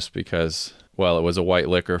day just because, well, it was a white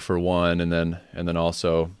liquor for one, and then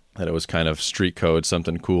also that it was kind of street code,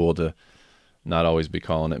 something cool to not always be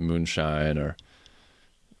calling it moonshine or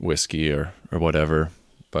whiskey or whatever.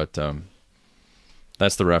 But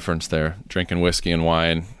that's the reference there. Drinking whiskey and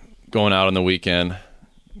wine, going out on the weekend,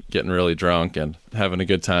 getting really drunk and having a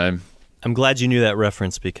good time. I'm glad you knew that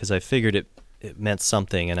reference because I figured it meant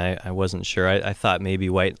something, and I wasn't sure. I thought maybe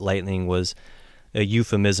White Lightning was a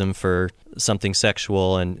euphemism for something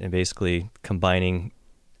sexual and basically combining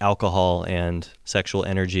alcohol and sexual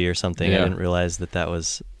energy or something. Yeah. I didn't realize that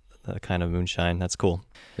was a kind of moonshine. That's cool.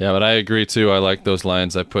 Yeah, but I agree too. I like those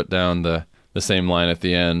lines. I put down the same line at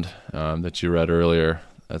the end that you read earlier.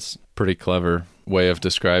 That's a pretty clever way of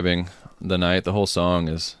describing the night. The whole song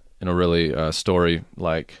is really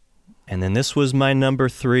story-like. And then this was my number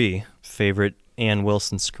 3 favorite Ann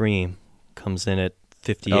Wilson scream. Comes in at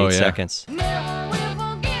 58 seconds. Never will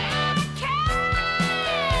forget I came.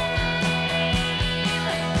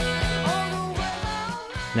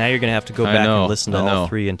 Now you're going to have to go I back know, and listen to I know. all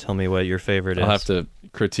 3 and tell me what your favorite is. I'll have to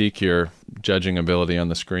critique your judging ability on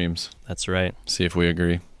the screams. That's right. See if we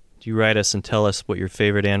agree. You write us and tell us what your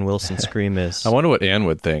favorite Ann Wilson scream is. I wonder what Ann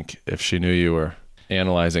would think if she knew you were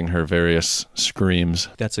analyzing her various screams.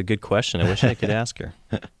 That's a good question. I wish I could ask her.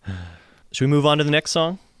 Should we move on to the next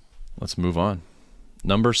song? Let's move on.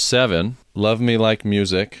 Number 7, Love Me Like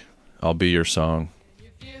Music, I'll Be Your Song.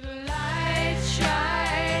 If the lights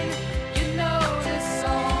shine, you know this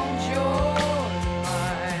song's yours and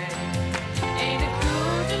mine. Ain't it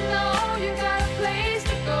cool to know you got a place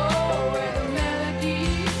to go where the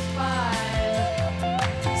melody's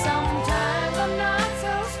fine?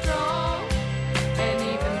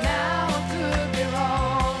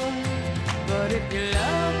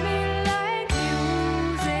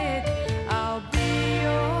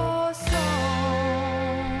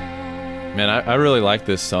 Man, I really like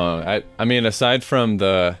this song. I mean, aside from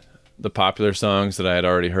the popular songs that I had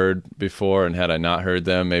already heard before, and had I not heard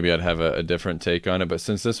them, maybe I'd have a different take on it. But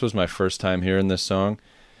since this was my first time hearing this song,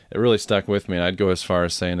 it really stuck with me. And I'd go as far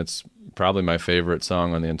as saying it's probably my favorite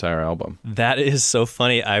song on the entire album. That is so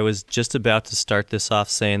funny. I was just about to start this off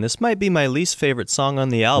saying this might be my least favorite song on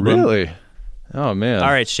the album. Really? Oh, man. All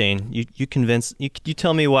right, Shane, you convince you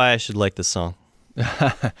tell me why I should like this song.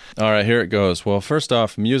 All right, here it goes. Well, first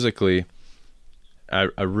off, musically,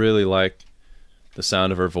 I really like the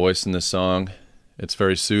sound of her voice in this song. It's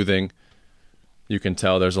very soothing. You can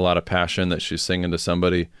tell there's a lot of passion that she's singing to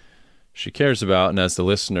somebody she cares about, and as the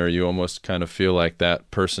listener, you almost kind of feel like that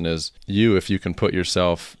person is you if you can put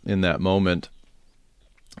yourself in that moment.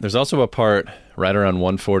 There's also a part right around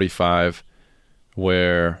 145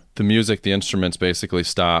 where the music, the instruments basically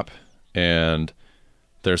stop, and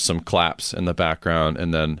there's some claps in the background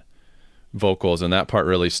and then vocals, and that part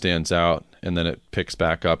really stands out, and then it picks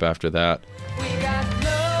back up after that. We got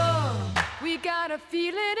love, we gotta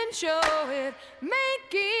feel it and show it,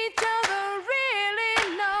 make each other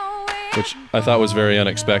really know it. Which I thought was very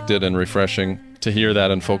unexpected and refreshing to hear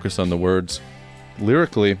that and focus on the words.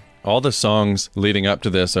 Lyrically, all the songs leading up to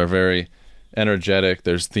this are very energetic.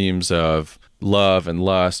 There's themes of love and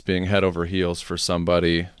lust, being head over heels for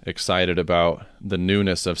somebody, excited about the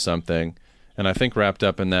newness of something. And I think wrapped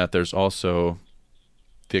up in that, there's also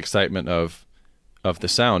the excitement of the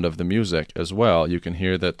sound of the music as well. You can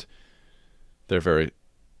hear that they're very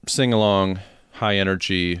sing-along, high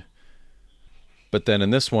energy. But then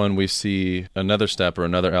in this one, we see another step or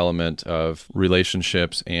another element of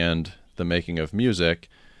relationships and the making of music.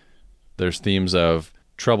 There's themes of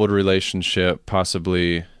troubled relationship,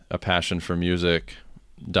 possibly a passion for music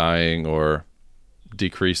dying or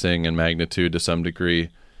decreasing in magnitude to some degree.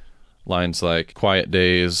 Lines like, quiet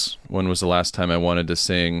days, when was the last time I wanted to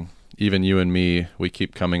sing? Even you and me, we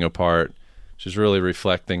keep coming apart. She's really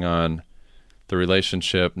reflecting on the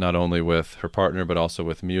relationship, not only with her partner, but also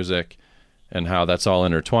with music, and how that's all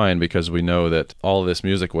intertwined, because we know that all of this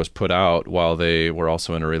music was put out while they were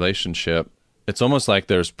also in a relationship. It's almost like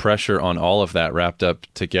there's pressure on all of that wrapped up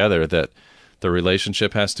together, that the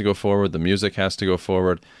relationship has to go forward, the music has to go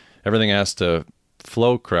forward, everything has to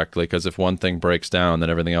flow correctly, because if one thing breaks down, then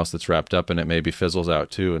everything else that's wrapped up in it maybe fizzles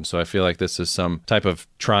out too. And so I feel like this is some type of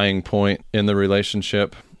trying point in the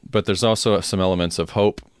relationship, but there's also some elements of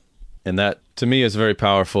hope, and that to me is very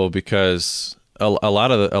powerful, because a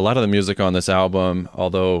lot of the music on this album,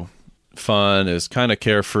 although fun, is kind of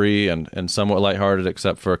carefree and somewhat lighthearted,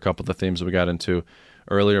 except for a couple of the themes we got into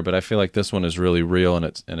earlier. But I feel like this one is really real, and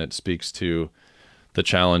it speaks to the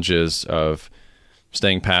challenges of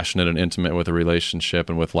staying passionate and intimate with a relationship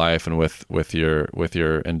and with life and with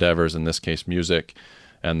your endeavors, in this case music,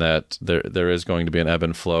 and that there is going to be an ebb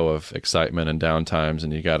and flow of excitement and downtimes,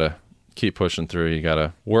 and you got to keep pushing through. You got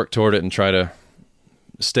to work toward it and try to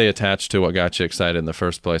stay attached to what got you excited in the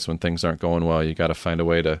first place. When things aren't going well, you got to find a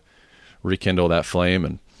way to rekindle that flame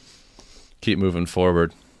and keep moving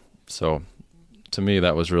forward. So to me,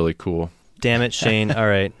 that was really cool. Damn it, Shane. All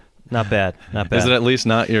right. Not bad. Not bad. Is it at least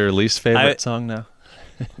not your least favorite song now?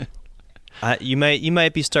 You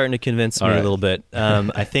might be starting to convince me All right. a little bit.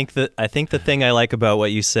 I think the thing I like about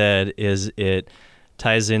what you said is it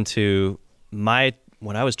ties into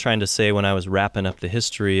what I was trying to say when I was wrapping up the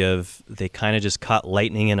history of, they kind of just caught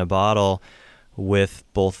lightning in a bottle with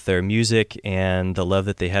both their music and the love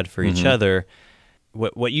that they had for each other.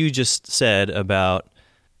 What you just said about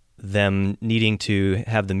them needing to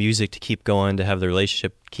have the music to keep going, to have the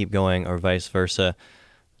relationship keep going, or vice versa,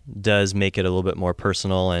 does make it a little bit more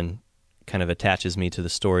personal and kind of attaches me to the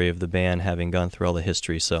story of the band, having gone through all the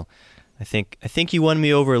history. So I think you won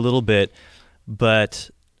me over a little bit, but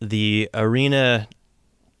the arena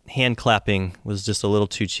hand clapping was just a little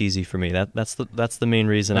too cheesy for me. That's the main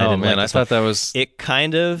reason I didn't like I this thought one.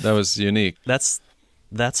 that was unique. That's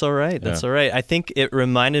all right. That's all right. I think it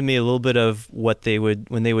reminded me a little bit of what they would,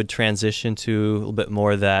 when they would transition to a little bit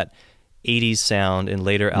more of that 80s sound in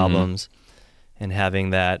later albums, and having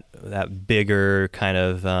that bigger kind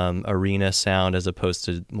of arena sound as opposed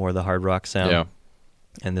to more the hard rock sound. Yeah.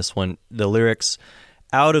 And this one, the lyrics,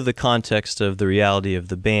 out of the context of the reality of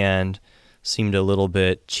the band, seemed a little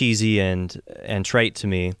bit cheesy and trite to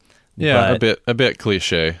me. Yeah, a bit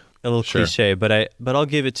cliche. A little Sure. cliche, but I'll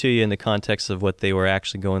give it to you in the context of what they were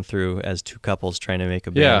actually going through as two couples trying to make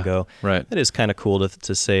a band go. Right. It is kind of cool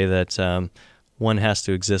to say that one has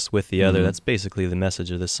to exist with the other. That's basically the message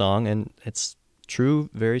of the song, and it's true,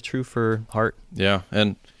 very true for Heart. Yeah,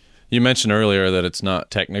 and you mentioned earlier that it's not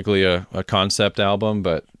technically a concept album,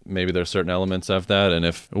 but maybe there's certain elements of that. And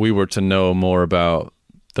if we were to know more about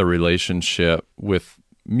the relationship with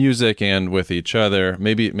music and with each other.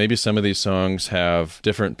 Maybe some of these songs have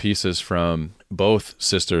different pieces from both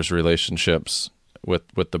sisters' relationships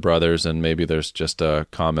with the brothers, and maybe there's just a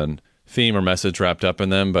common theme or message wrapped up in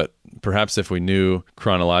them. But perhaps if we knew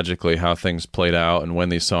chronologically how things played out and when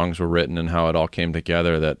these songs were written and how it all came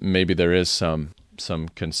together, that maybe there is some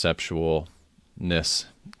conceptualness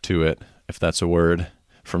to it, if that's a word,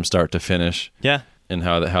 from start to finish. Yeah. And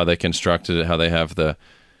how they constructed it, how they have the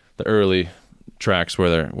early tracks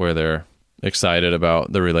where they're excited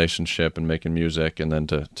about the relationship and making music, and then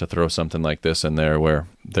to throw something like this in there where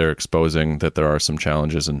they're exposing that there are some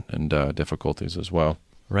challenges and difficulties as well.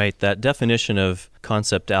 Right. That definition of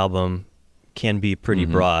concept album can be pretty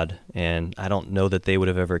broad, and I don't know that they would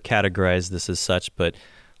have ever categorized this as such, but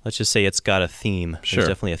let's just say it's got a theme. Sure. There's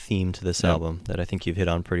definitely a theme to this album that I think you've hit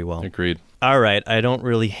on pretty well. Agreed. All right. I don't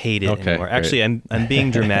really hate it anymore. Great. Actually, I'm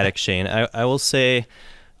being dramatic, Shane. I will say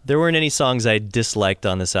there weren't any songs I disliked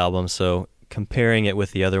on this album, so comparing it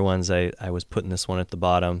with the other ones, I was putting this one at the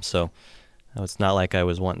bottom, so it's not like I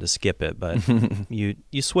was wanting to skip it, but you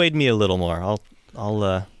swayed me a little more.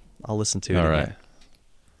 I'll listen to it. All again. right.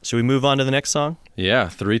 Should we move on to the next song? Yeah,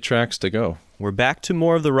 3 tracks to go. We're back to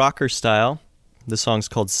more of the rocker style. The song's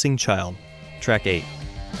called Sing Child, track 8.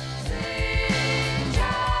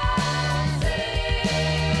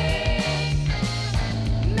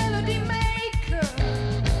 Melody maker,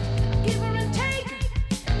 giver and taker,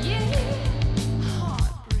 yeah,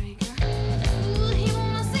 heartbreaker. Ooh, he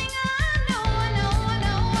wanna sing, I know.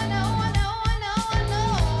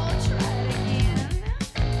 Try it again.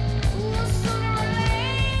 Ooh, sooner or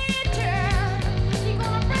later, he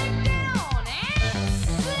gonna break down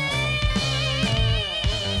and sing.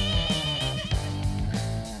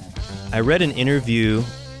 I read an interview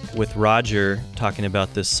with Roger talking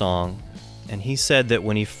about this song, and he said that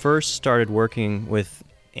when he first started working with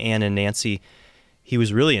Ann and Nancy, he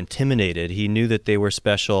was really intimidated. He knew that they were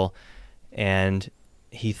special, and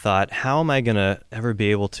he thought, how am I going to ever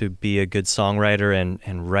be able to be a good songwriter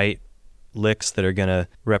and write licks that are going to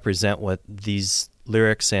represent what these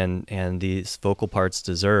lyrics and these vocal parts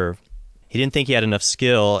deserve? He didn't think he had enough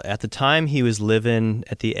skill. At the time, he was living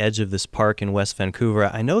at the edge of this park in West Vancouver.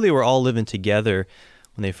 I know they were all living together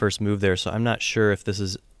when they first moved there, so I'm not sure if this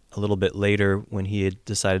is a little bit later when he had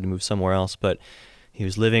decided to move somewhere else, but he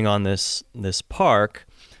was living on this park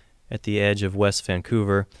at the edge of West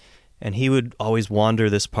Vancouver, and he would always wander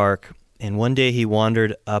this park. And one day he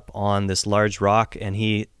wandered up on this large rock, and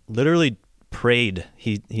he literally prayed.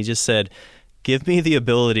 He just said, give me the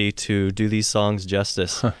ability to do these songs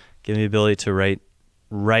justice. Give me the ability to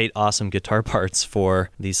write awesome guitar parts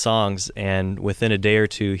for these songs. And within a day or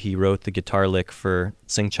two, he wrote the guitar lick for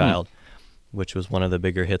Sing Child, which was one of the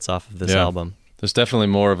bigger hits off of this album. There's definitely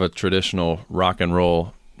more of a traditional rock and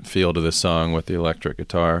roll feel to this song with the electric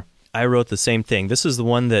guitar. I wrote the same thing. This is the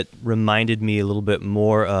one that reminded me a little bit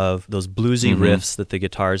more of those bluesy riffs that the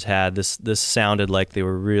guitars had. This sounded like they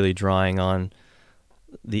were really drawing on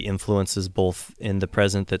the influences both in the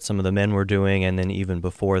present that some of the men were doing, and then even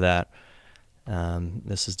before that.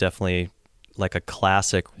 This is definitely like a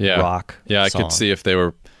classic rock Yeah, I song. could see if they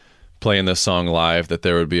were playing this song live that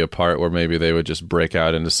there would be a part where maybe they would just break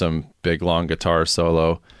out into some big long guitar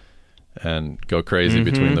solo and go crazy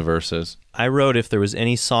between the verses. I wrote if there was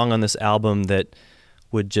any song on this album that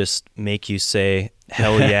would just make you say,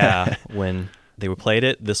 hell yeah, when they played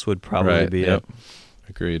it, this would probably be it.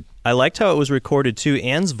 Agreed. I liked how it was recorded too.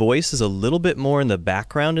 Ann's voice is a little bit more in the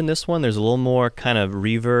background in this one. There's a little more kind of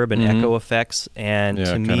reverb and echo effects, and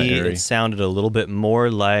to me airy. it sounded a little bit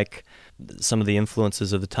more like some of the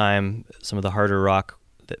influences of the time, some of the harder rock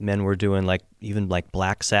that men were doing, like even like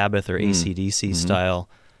Black Sabbath or AC/DC style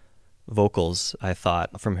vocals, I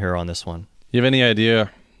thought, from her on this one. You have any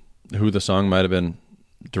idea who the song might have been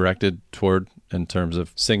directed toward in terms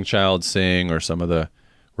of Sing Child Sing, or some of the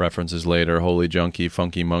references later, Holy Junkie,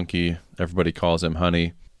 Funky Monkey, everybody calls him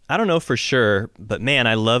Honey? I don't know for sure, but man,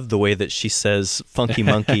 I love the way that she says Funky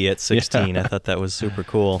Monkey at 16. I thought that was super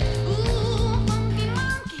cool. Ooh, funky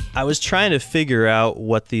monkey. I was trying to figure out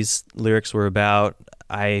what these lyrics were about.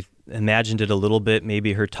 I imagined it a little bit,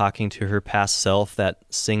 maybe her talking to her past self, that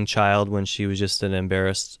Sing Child when she was just an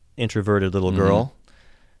embarrassed, introverted little girl,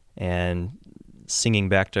 and singing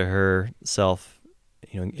back to herself,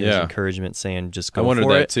 as encouragement, saying, just go for it. I wondered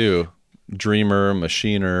that too. Dreamer,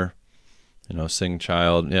 machiner, Sing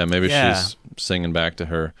Child. Yeah, maybe she's singing back to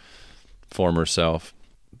her former self.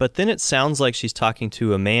 But then it sounds like she's talking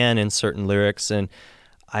to a man in certain lyrics, and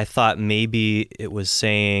I thought maybe it was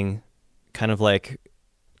saying, kind of like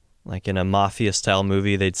in a mafia style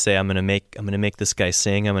movie, they'd say, I'm gonna make this guy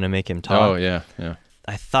sing, I'm gonna make him talk. Oh yeah.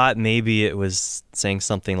 I thought maybe it was saying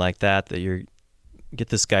something like that you get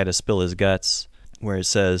this guy to spill his guts, where it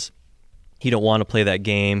says he don't want to play that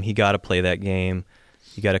game, he got to play that game,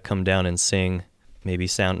 you got to come down and sing. Maybe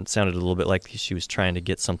sounded a little bit like she was trying to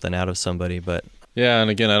get something out of somebody, but Yeah, and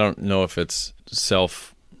again, I don't know if it's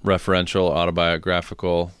self-referential,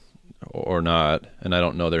 autobiographical or not, and I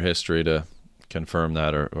don't know their history to confirm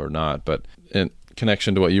that or not, but in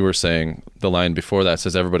connection to what you were saying, the line before that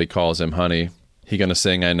says everybody calls him honey. He gonna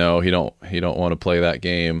sing, I know. He don't want to play that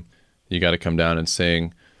game. You got to come down and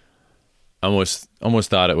sing. Almost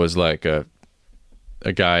thought it was like a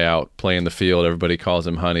guy out playing the field. Everybody calls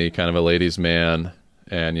him honey, kind of a ladies' man,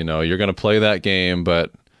 and you're gonna play that game,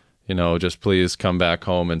 but just please come back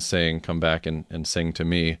home and sing. Come back and sing to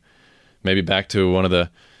me. Maybe back to one of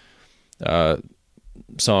the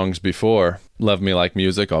songs before, Love Me Like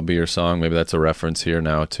Music, I'll Be Your Song. Maybe that's a reference here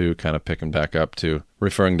now too, kind of picking back up to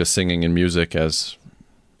referring to singing and music as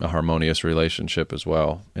a harmonious relationship as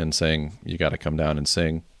well, and saying you got to come down and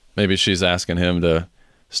sing. Maybe she's asking him to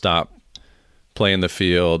stop playing the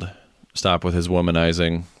field, stop with his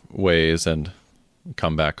womanizing ways, and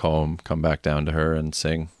come back home, come back down to her and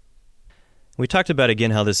sing. We talked about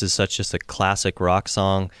again how this is such just a classic rock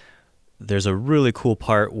song. There's a really cool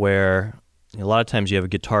part where a lot of times you have a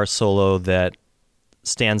guitar solo that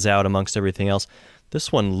stands out amongst everything else.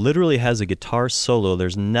 This one literally has a guitar solo.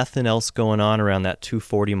 There's nothing else going on around that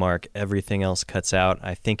 240 mark. Everything else cuts out.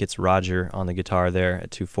 I think it's Roger on the guitar there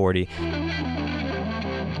at 240.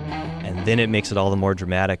 And then it makes it all the more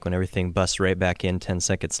dramatic when everything busts right back in 10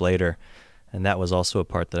 seconds later. And that was also a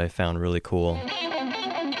part that I found really cool.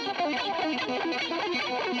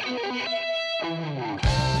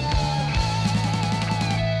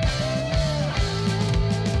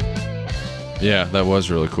 Yeah, that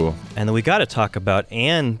was really cool. And then we got to talk about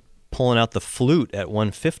Ann pulling out the flute at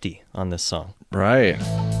 150 on this song. Right.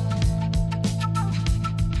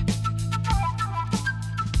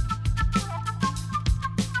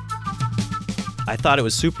 I thought it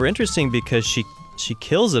was super interesting because she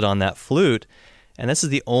kills it on that flute, and this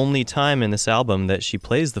is the only time in this album that she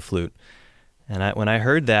plays the flute. And when I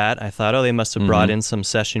heard that, I thought, oh, they must have brought in some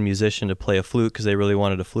session musician to play a flute because they really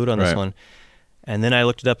wanted a flute on this one. And then I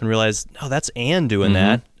looked it up and realized, oh, that's Ann doing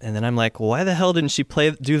that. And then I'm like, well, why the hell didn't she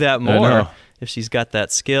do that more if she's got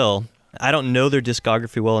that skill? I don't know their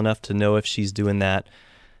discography well enough to know if she's doing that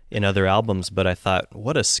in other albums, but I thought,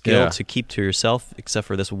 what a skill to keep to yourself, except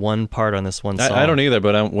for this one part on this one song. I don't either,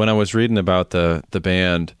 but when I was reading about the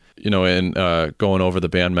band, and going over the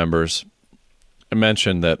band members, I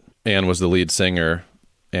mentioned that Ann was the lead singer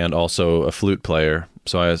and also a flute player,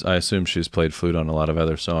 so I assume she's played flute on a lot of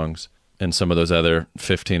other songs and some of those other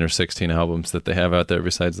 15 or 16 albums that they have out there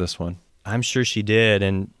besides this one. I'm sure she did,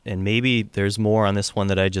 and maybe there's more on this one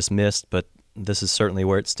that I just missed, but this is certainly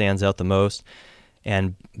where it stands out the most.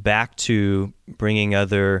 And back to bringing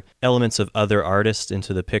other elements of other artists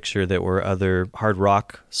into the picture that were other hard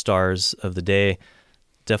rock stars of the day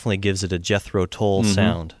definitely gives it a Jethro Tull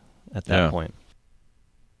sound at that point.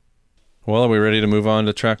 Well, are we ready to move on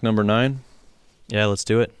to track number 9? Yeah, let's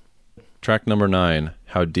do it. Track number 9,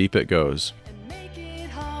 How Deep It Goes. Make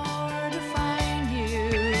it hard to find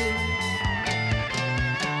you.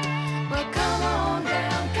 Well, come on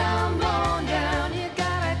down, you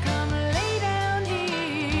gotta come lay down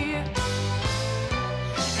here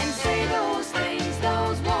and say those things,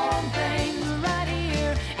 those warm things right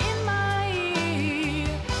here in my ear.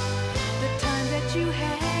 The time that you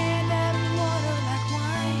had that water like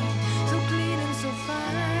wine, so clean and so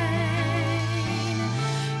fine,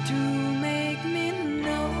 to make me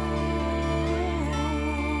know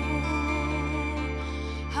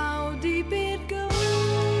how deep it goes.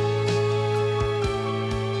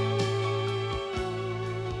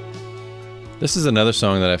 This is another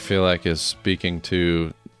song that I feel like is speaking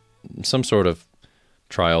to some sort of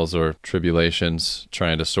trials or tribulations,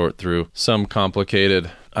 trying to sort through some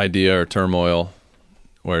complicated idea or turmoil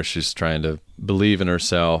where she's trying to believe in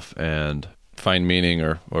herself and find meaning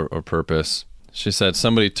or purpose. She said,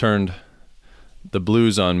 somebody turned the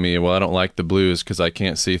blues on me. Well, I don't like the blues because I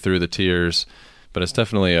can't see through the tears, but it's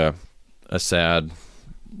definitely a sad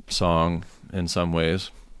song in some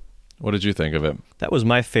ways. What did you think of it? That was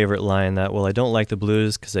my favorite line, that, well, I don't like the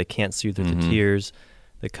blues because I can't see through the tears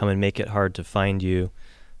that come and make it hard to find you.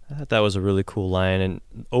 I thought that was a really cool line. And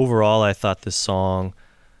overall, I thought this song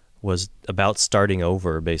was about starting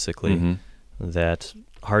over, basically. That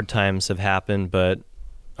hard times have happened, but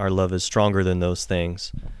our love is stronger than those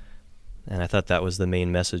things. And I thought that was the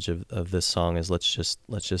main message of this song, is let's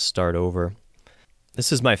just start over.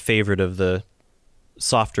 This is my favorite of the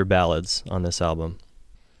softer ballads on this album.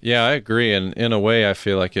 Yeah, I agree. And in a way, I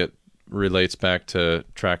feel like it relates back to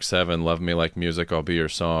track 7, Love Me Like Music, I'll Be Your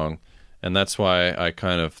Song. And that's why I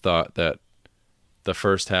kind of thought that the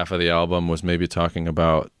first half of the album was maybe talking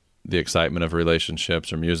about the excitement of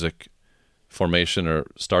relationships or music formation or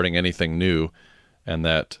starting anything new. And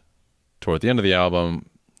that toward the end of the album,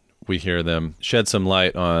 we hear them shed some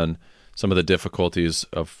light on some of the difficulties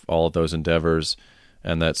of all of those endeavors,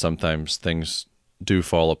 and that sometimes things do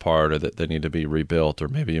fall apart or that they need to be rebuilt, or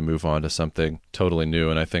maybe you move on to something totally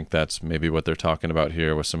new. And I think that's maybe what they're talking about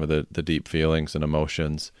here with some of the deep feelings and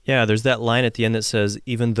emotions. Yeah, there's that line at the end that says,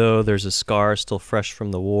 even though there's a scar still fresh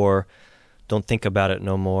from the war, don't think about it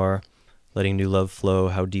no more, letting new love flow,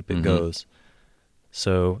 how deep it goes.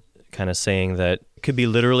 So kind of saying that it could be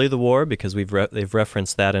literally the war, because they've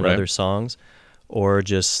referenced that in other songs, or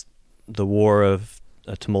just the war of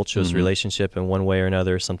a tumultuous relationship in one way or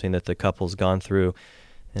another, something that the couple's gone through.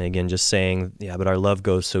 And again, just saying, yeah, but our love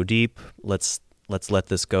goes so deep, let's let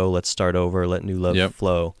this go, let's start over, let new love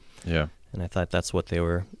flow. Yeah. And I thought that's what they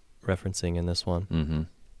were referencing in this one.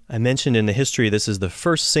 I mentioned in the history, this is the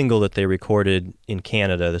first single that they recorded in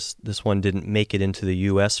Canada. This one didn't make it into the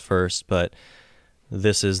U.S. first, but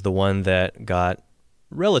this is the one that got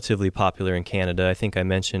relatively popular in Canada. I think I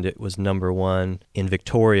mentioned it was number 1 in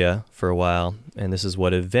Victoria for a while, and this is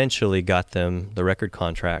what eventually got them the record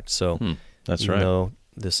contract. So that's even right. though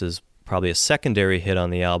this is probably a secondary hit on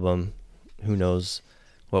the album, who knows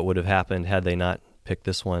what would have happened had they not picked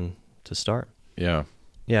this one to start. Yeah.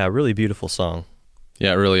 Yeah, a really beautiful song.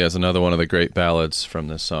 Yeah, it really is another one of the great ballads from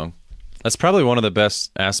this song. That's probably one of the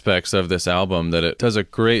best aspects of this album, that it does a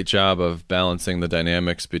great job of balancing the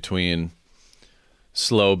dynamics between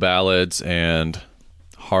slow ballads and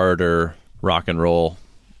harder rock and roll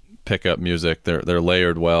pickup music. They're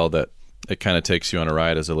layered well, that it kind of takes you on a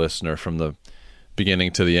ride as a listener from the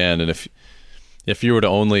beginning to the end. And if you were to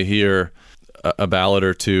only hear a ballad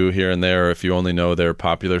or two here and there, or if you only know their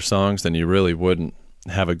popular songs, then you really wouldn't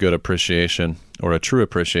have a good appreciation or a true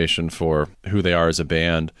appreciation for who they are as a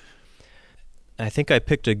band. I think I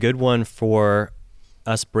picked a good one for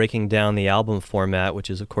us breaking down the album format, which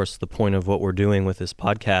is, of course, the point of what we're doing with this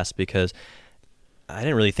podcast, because I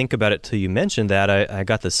didn't really think about it till you mentioned that. I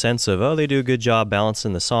got the sense of, they do a good job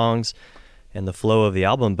balancing the songs and the flow of the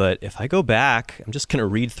album. But if I go back, I'm just going to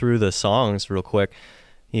read through the songs real quick.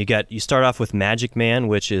 You start off with Magic Man,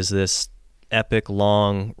 which is this epic,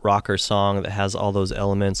 long rocker song that has all those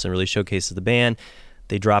elements and really showcases the band.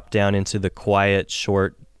 They drop down into the quiet,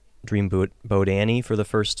 short Dreamboat Annie for the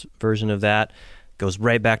first version of that. Goes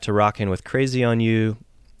right back to rocking with Crazy on You,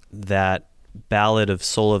 that ballad of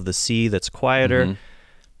Soul of the Sea that's quieter.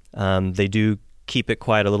 They do keep it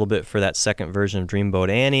quiet a little bit for that second version of Dreamboat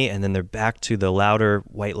Annie, and then they're back to the louder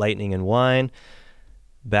White Lightning and Wine,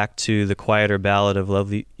 back to the quieter ballad of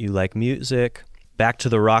Love You Like Music, back to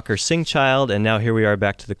the rocker Sing Child, and now here we are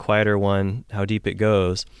back to the quieter one, How Deep It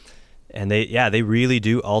Goes. And they really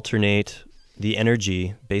do alternate the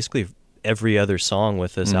energy basically every other song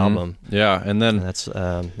with this album. Yeah, and then that's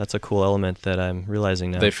a cool element that I'm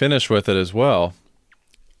realizing now. They finish with it as well.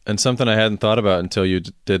 And something I hadn't thought about until you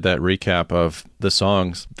did that recap of the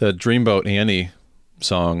songs. The Dreamboat Annie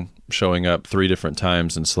song showing up 3 different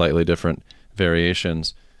times in slightly different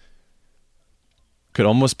variations could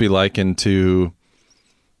almost be likened to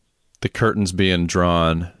the curtains being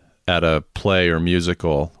drawn at a play or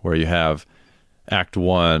musical, where you have Act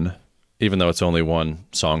 1, even though it's only one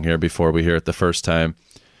song here before we hear it the first time.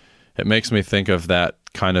 It makes me think of that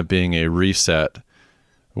kind of being a reset,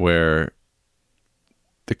 where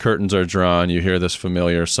the curtains are drawn, you hear this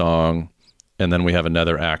familiar song, and then we have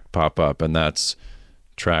another act pop up, and that's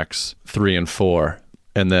tracks 3 and 4.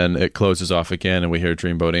 And then it closes off again, and we hear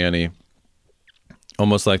Dreamboat Annie.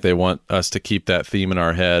 Almost like they want us to keep that theme in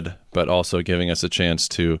our head, but also giving us a chance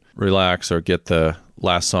to relax or get the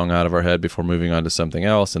last song out of our head before moving on to something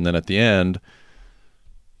else. And then at the end,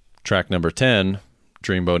 track number 10,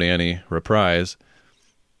 Dreamboat Annie Reprise,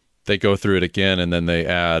 they go through it again, and then they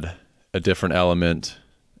add a different element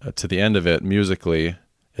to the end of it musically.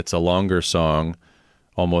 It's a longer song,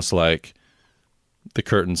 almost like the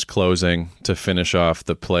curtains closing to finish off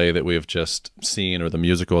the play that we've just seen or the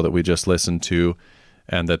musical that we just listened to,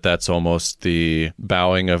 and that's almost the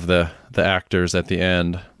bowing of the actors at the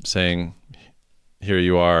end, saying, here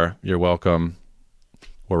you are, you're welcome,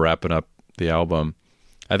 we're wrapping up the album.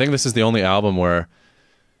 I think this is the only album where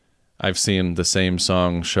I've seen the same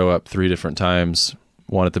song show up 3 different times,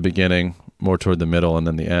 one at the beginning, more toward the middle, and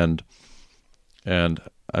then the end. And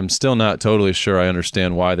I'm still not totally sure I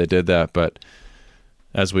understand why they did that, but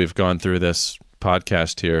as we've gone through this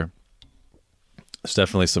podcast here, there's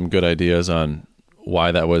definitely some good ideas on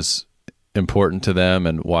why that was important to them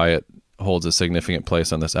and why it holds a significant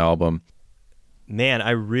place on this album. Man,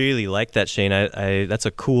 I really like that, Shane. I that's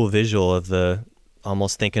a cool visual of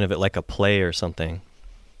almost thinking of it like a play or something.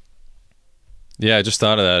 Yeah, I just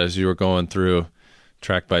thought of that as you were going through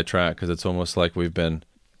track by track, because it's almost like we've been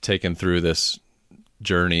taken through this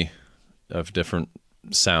journey of different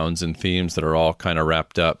sounds and themes that are all kind of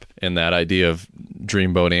wrapped up in that idea of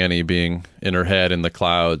Dreamboat Annie being in her head in the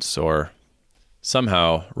clouds, or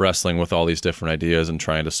somehow wrestling with all these different ideas and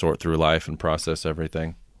trying to sort through life and process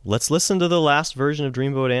everything. Let's listen to the last version of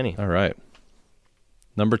Dreamboat Annie. All right.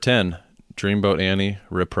 Number 10, Dreamboat Annie,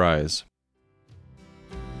 Reprise.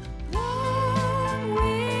 Long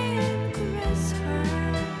wind caress her,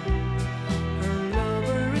 her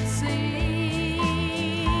lover it seems.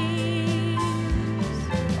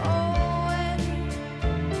 Oh, Annie,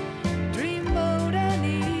 Dreamboat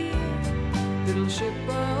Annie, little ship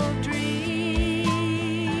of dreams.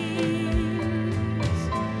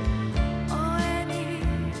 Oh, Annie,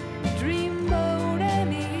 Dreamboat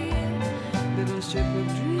Annie, little ship of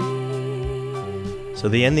dreams. So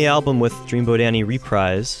they end the album with Dreamboat Annie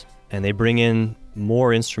Reprise, and they bring in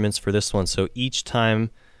more instruments for this one. So each time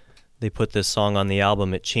they put this song on the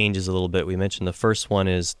album, it changes a little bit. We mentioned the first one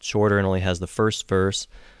is shorter and only has the first verse.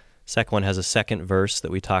 Second one has a second verse that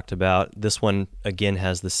we talked about. This one, again,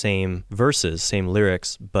 has the same verses, same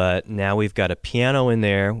lyrics, but now we've got a piano in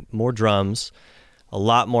there, more drums, a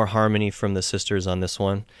lot more harmony from the sisters on this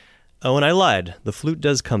one. Oh, and I lied. The flute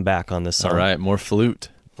does come back on this song. All right, more flute.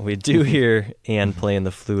 We do hear Anne playing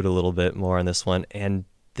the flute a little bit more on this one, and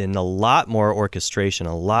then a lot more orchestration,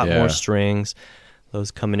 a lot Yeah. more strings, those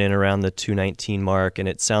coming in around the 219 mark, and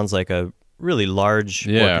it sounds like a really large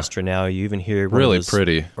Yeah. orchestra now. You even hear one Really of those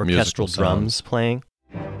pretty orchestral musical drums sounds. playing.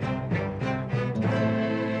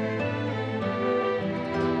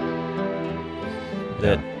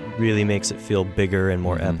 That really makes it feel bigger and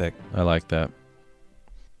more epic. I like that.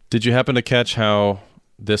 Did you happen to catch how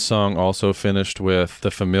this song also finished with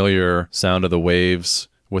the familiar sound of the waves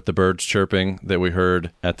with the birds chirping that we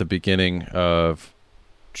heard at the beginning of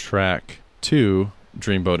track 2,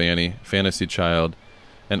 Dreamboat Annie, Fantasy Child,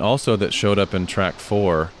 and also that showed up in track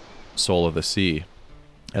 4, Soul of the Sea,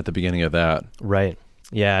 at the beginning of that. Right.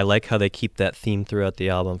 Yeah, I like how they keep that theme throughout the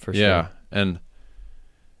album for sure. Yeah, and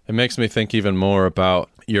it makes me think even more about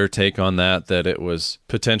your take on that it was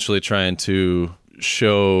potentially trying to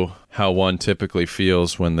show how one typically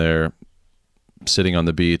feels when they're sitting on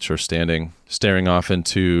the beach or staring off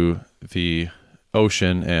into the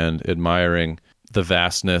ocean and admiring the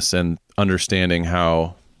vastness and understanding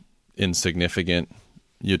how insignificant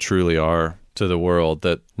you truly are to the world.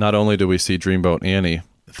 That not only do we see Dreamboat Annie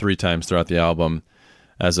 3 times throughout the album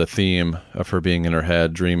as a theme of her being in her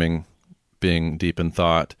head, dreaming, being deep in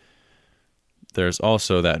thought, there's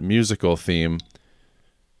also that musical theme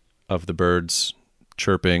of the birds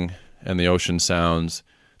chirping and the ocean sounds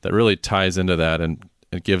that really ties into that, and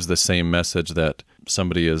it gives the same message that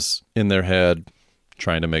somebody is in their head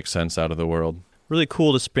trying to make sense out of the world. Really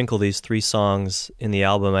cool to sprinkle these 3 songs in the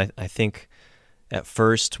album. I think at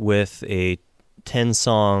first with a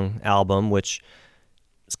 10-song album, which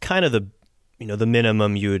is kind of the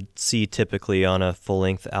minimum you would see typically on a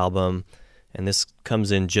full-length album, and this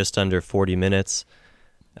comes in just under 40 minutes.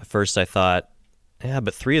 At first I thought, yeah,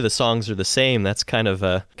 but 3 of the songs are the same. That's kind of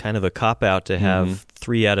a cop-out to have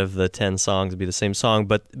 3 out of the 10 songs be the same song.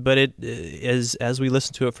 But it is, as we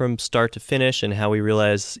listen to it from start to finish and how we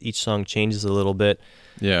realize each song changes a little bit,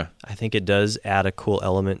 Yeah. I think it does add a cool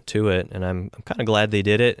element to it, and I'm kind of glad they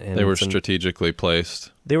did it. And They were strategically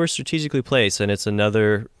placed. They were strategically placed, and it's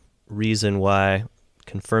another reason why,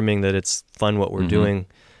 confirming that it's fun what we're doing,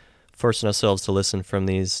 forcing ourselves to listen to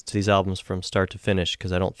these albums from start to finish,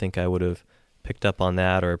 because I don't think I would have picked up on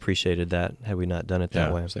that or appreciated that had we not done it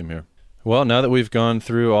that way. Same here. Well, now that we've gone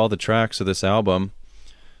through all the tracks of this album,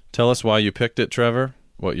 tell us why you picked it, Trevor,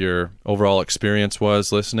 what your overall experience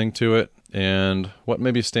was listening to it, and what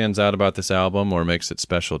maybe stands out about this album or makes it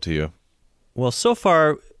special to you. Well, so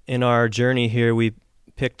far in our journey here, we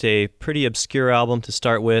picked a pretty obscure album to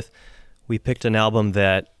start with. We picked an album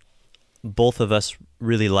that both of us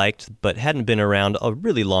really liked, but hadn't been around a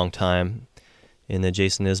really long time, in the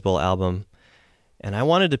Jason Isbell album. And I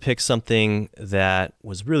wanted to pick something that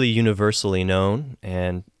was really universally known,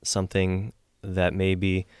 and something that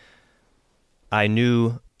maybe I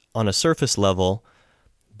knew on a surface level,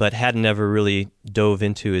 but hadn't ever really dove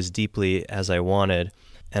into as deeply as I wanted.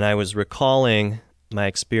 And I was recalling my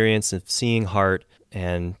experience of seeing Heart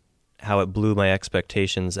and how it blew my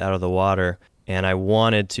expectations out of the water. And I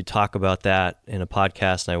wanted to talk about that in a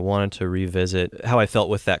podcast, and I wanted to revisit how I felt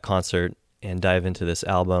with that concert and dive into this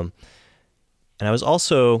album. And I was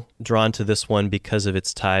also drawn to this one because of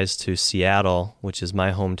its ties to Seattle, which is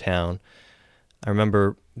my hometown. I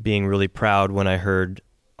remember being really proud when I heard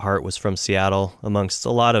Hart was from Seattle, amongst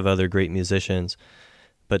a lot of other great musicians.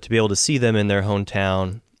 But to be able to see them in their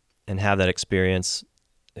hometown and have that experience,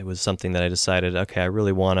 it was something that I decided, okay, I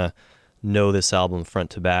really want to know this album front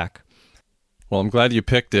to back. Well, I'm glad you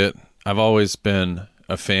picked it. I've always been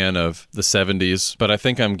a fan of the 70s, but I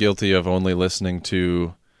think I'm guilty of only listening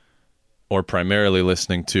to, or primarily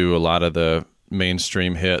listening to, a lot of the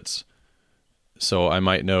mainstream hits. So I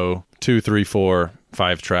might know 2, 3, 4,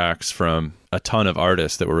 5 tracks from a ton of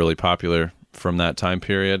artists that were really popular from that time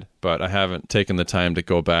period, but I haven't taken the time to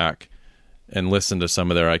go back and listen to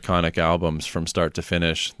some of their iconic albums from start to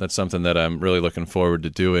finish. That's something that I'm really looking forward to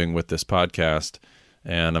doing with this podcast,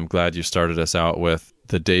 and I'm glad you started us out with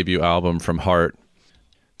the debut album from Hart.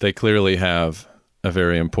 They clearly have a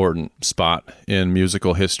very important spot in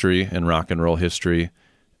musical history and rock and roll history,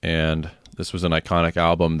 and this was an iconic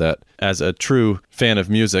album that, as a true fan of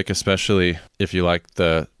music, especially if you like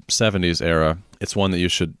the 70s era, it's one that you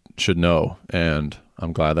should know, and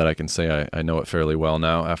I'm glad that I can say I know it fairly well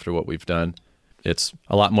now after what we've done. It's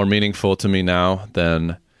a lot more meaningful to me now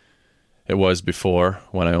than it was before,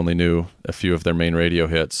 when I only knew a few of their main radio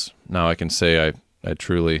hits. Now I can say I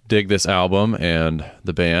truly dig this album and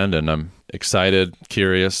the band, and I'm excited,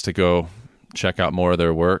 curious to go check out more of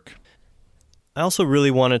their work. I also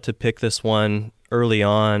really wanted to pick this one early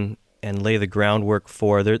on and lay the groundwork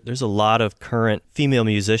for, there's a lot of current female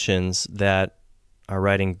musicians that are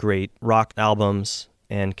writing great rock albums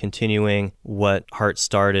and continuing what Hart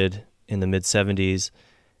started in the mid-70s.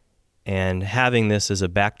 And having this as a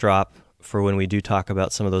backdrop for when we do talk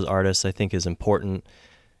about some of those artists, I think is important.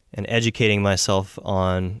 And educating myself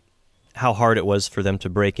on how hard it was for them to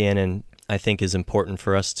break in, and I think is important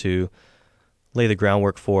for us to lay the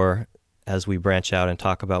groundwork for as we branch out and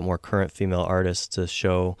talk about more current female artists, to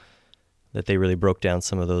show that they really broke down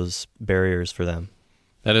some of those barriers for them.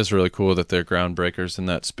 That is really cool that they're groundbreakers in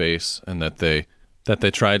that space, and that they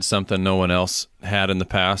tried something no one else had in the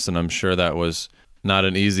past, and I'm sure that was not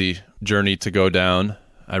an easy journey to go down.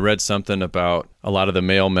 I read something about a lot of the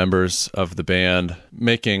male members of the band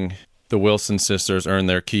making the Wilson sisters earn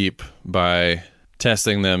their keep by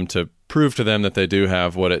testing them to prove to them that they do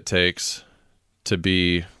have what it takes to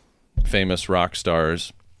be famous rock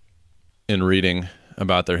stars. In reading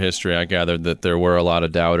about their history, I gathered that there were a lot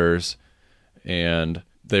of doubters, and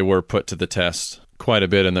they were put to the test quite a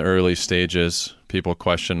bit in the early stages. People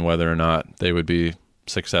questioned whether or not they would be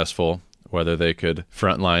successful, whether they could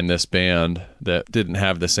frontline this band that didn't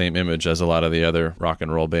have the same image as a lot of the other rock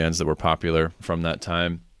and roll bands that were popular from that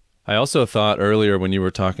time. I also thought earlier, when you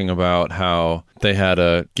were talking about how they had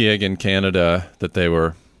a gig in Canada that they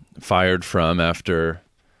were fired from after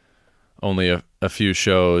only a few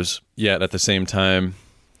shows, yet at the same time,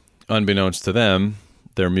 unbeknownst to them,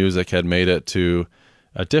 their music had made it to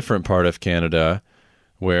a different part of Canada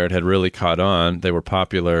where it had really caught on. They were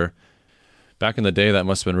popular. Back in the day, that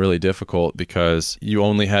must have been really difficult because you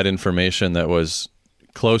only had information that was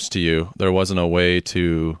close to you. There wasn't a way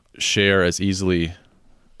to share as easily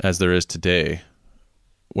as there is today.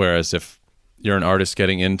 Whereas if you're an artist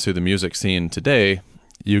getting into the music scene today,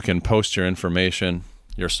 you can post your information,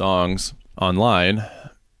 your songs, online,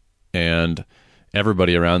 and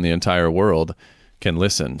everybody around the entire world can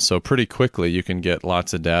listen. So pretty quickly you can get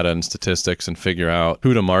lots of data and statistics and figure out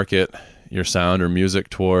who to market your sound or music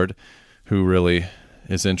toward, who really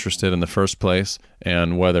is interested in the first place,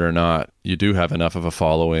 and whether or not you do have enough of a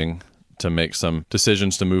following to make some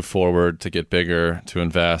decisions to move forward, to get bigger, to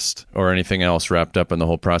invest, or anything else wrapped up in the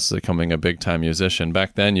whole process of becoming a big-time musician.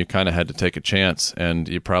 Back then, you kind of had to take a chance, and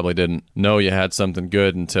you probably didn't know you had something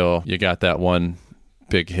good until you got that one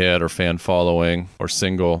big hit or fan following or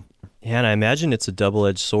single. Yeah, and I imagine it's a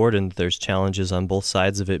double-edged sword, and there's challenges on both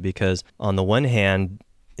sides of it, because on the one hand,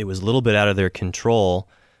 it was a little bit out of their control.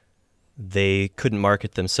 They couldn't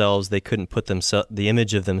market themselves. They couldn't put the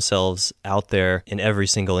image of themselves out there in every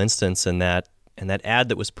single instance, and that ad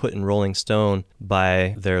that was put in Rolling Stone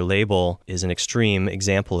by their label is an extreme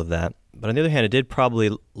example of that. But on the other hand, it did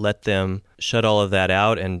probably let them shut all of that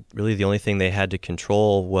out, and really the only thing they had to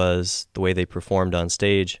control was the way they performed on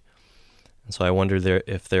stage. And so I wondered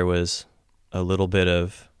if there was a little bit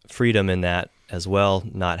of freedom in that as well,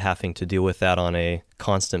 not having to deal with that on a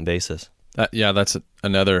constant basis. That's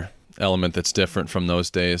another element that's different from those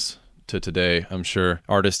days to today. I'm sure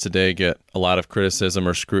artists today get a lot of criticism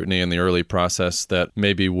or scrutiny in the early process that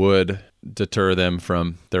maybe would deter them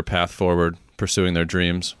from their path forward, pursuing their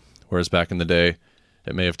dreams. Whereas back in the day,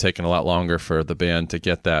 it may have taken a lot longer for the band to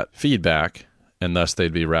get that feedback, and thus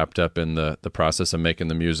they'd be wrapped up in the process of making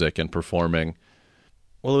the music and performing.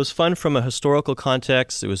 Well, it was fun from a historical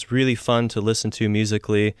context. It was really fun to listen to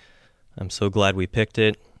musically. I'm so glad we picked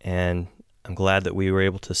it, and I'm glad that we were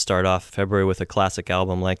able to start off February with a classic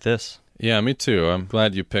album like this. Yeah, me too. I'm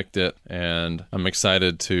glad you picked it, and I'm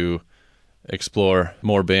excited to explore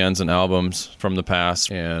more bands and albums from the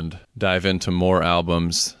past and dive into more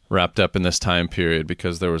albums wrapped up in this time period,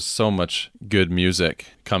 because there was so much good music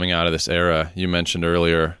coming out of this era. You mentioned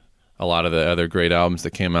earlier a lot of the other great albums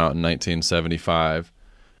that came out in 1975.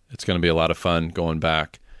 It's going to be a lot of fun going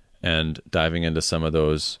back and diving into some of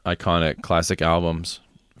those iconic classic albums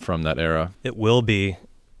from that era. It will be.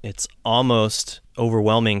 It's almost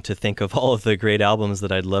overwhelming to think of all of the great albums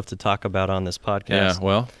that I'd love to talk about on this podcast. Yeah,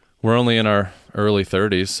 well, we're only in our early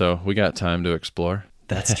 30s, so we got time to explore.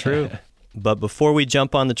 That's true. But before we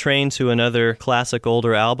jump on the train to another classic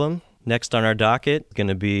older album, next on our docket, going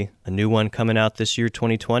to be a new one coming out this year,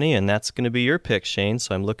 2020, and that's going to be your pick, Shane.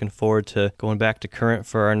 So I'm looking forward to going back to current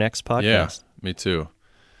for our next podcast. Yeah, me too.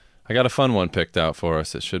 I got a fun one picked out for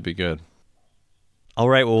us. It should be good. All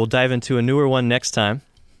right, well, we'll dive into a newer one next time.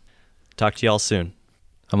 Talk to y'all soon.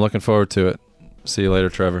 I'm looking forward to it. See you later,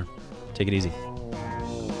 Trevor. Take it easy.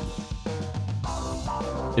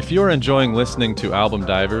 If you're enjoying listening to Album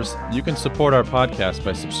Divers, you can support our podcast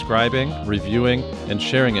by subscribing, reviewing, and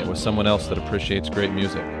sharing it with someone else that appreciates great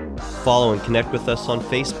music. Follow and connect with us on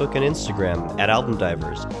Facebook and Instagram at Album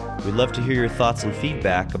Divers. We'd love to hear your thoughts and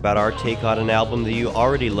feedback about our take on an album that you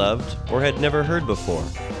already loved or had never heard before.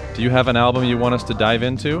 Do you have an album you want us to dive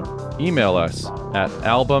into? Email us at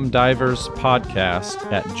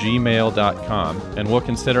albumdiverspodcast@gmail.com, and we'll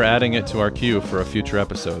consider adding it to our queue for a future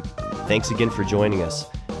episode. Thanks again for joining us.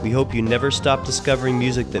 We hope you never stop discovering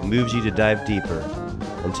music that moves you to dive deeper.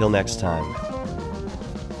 Until next time.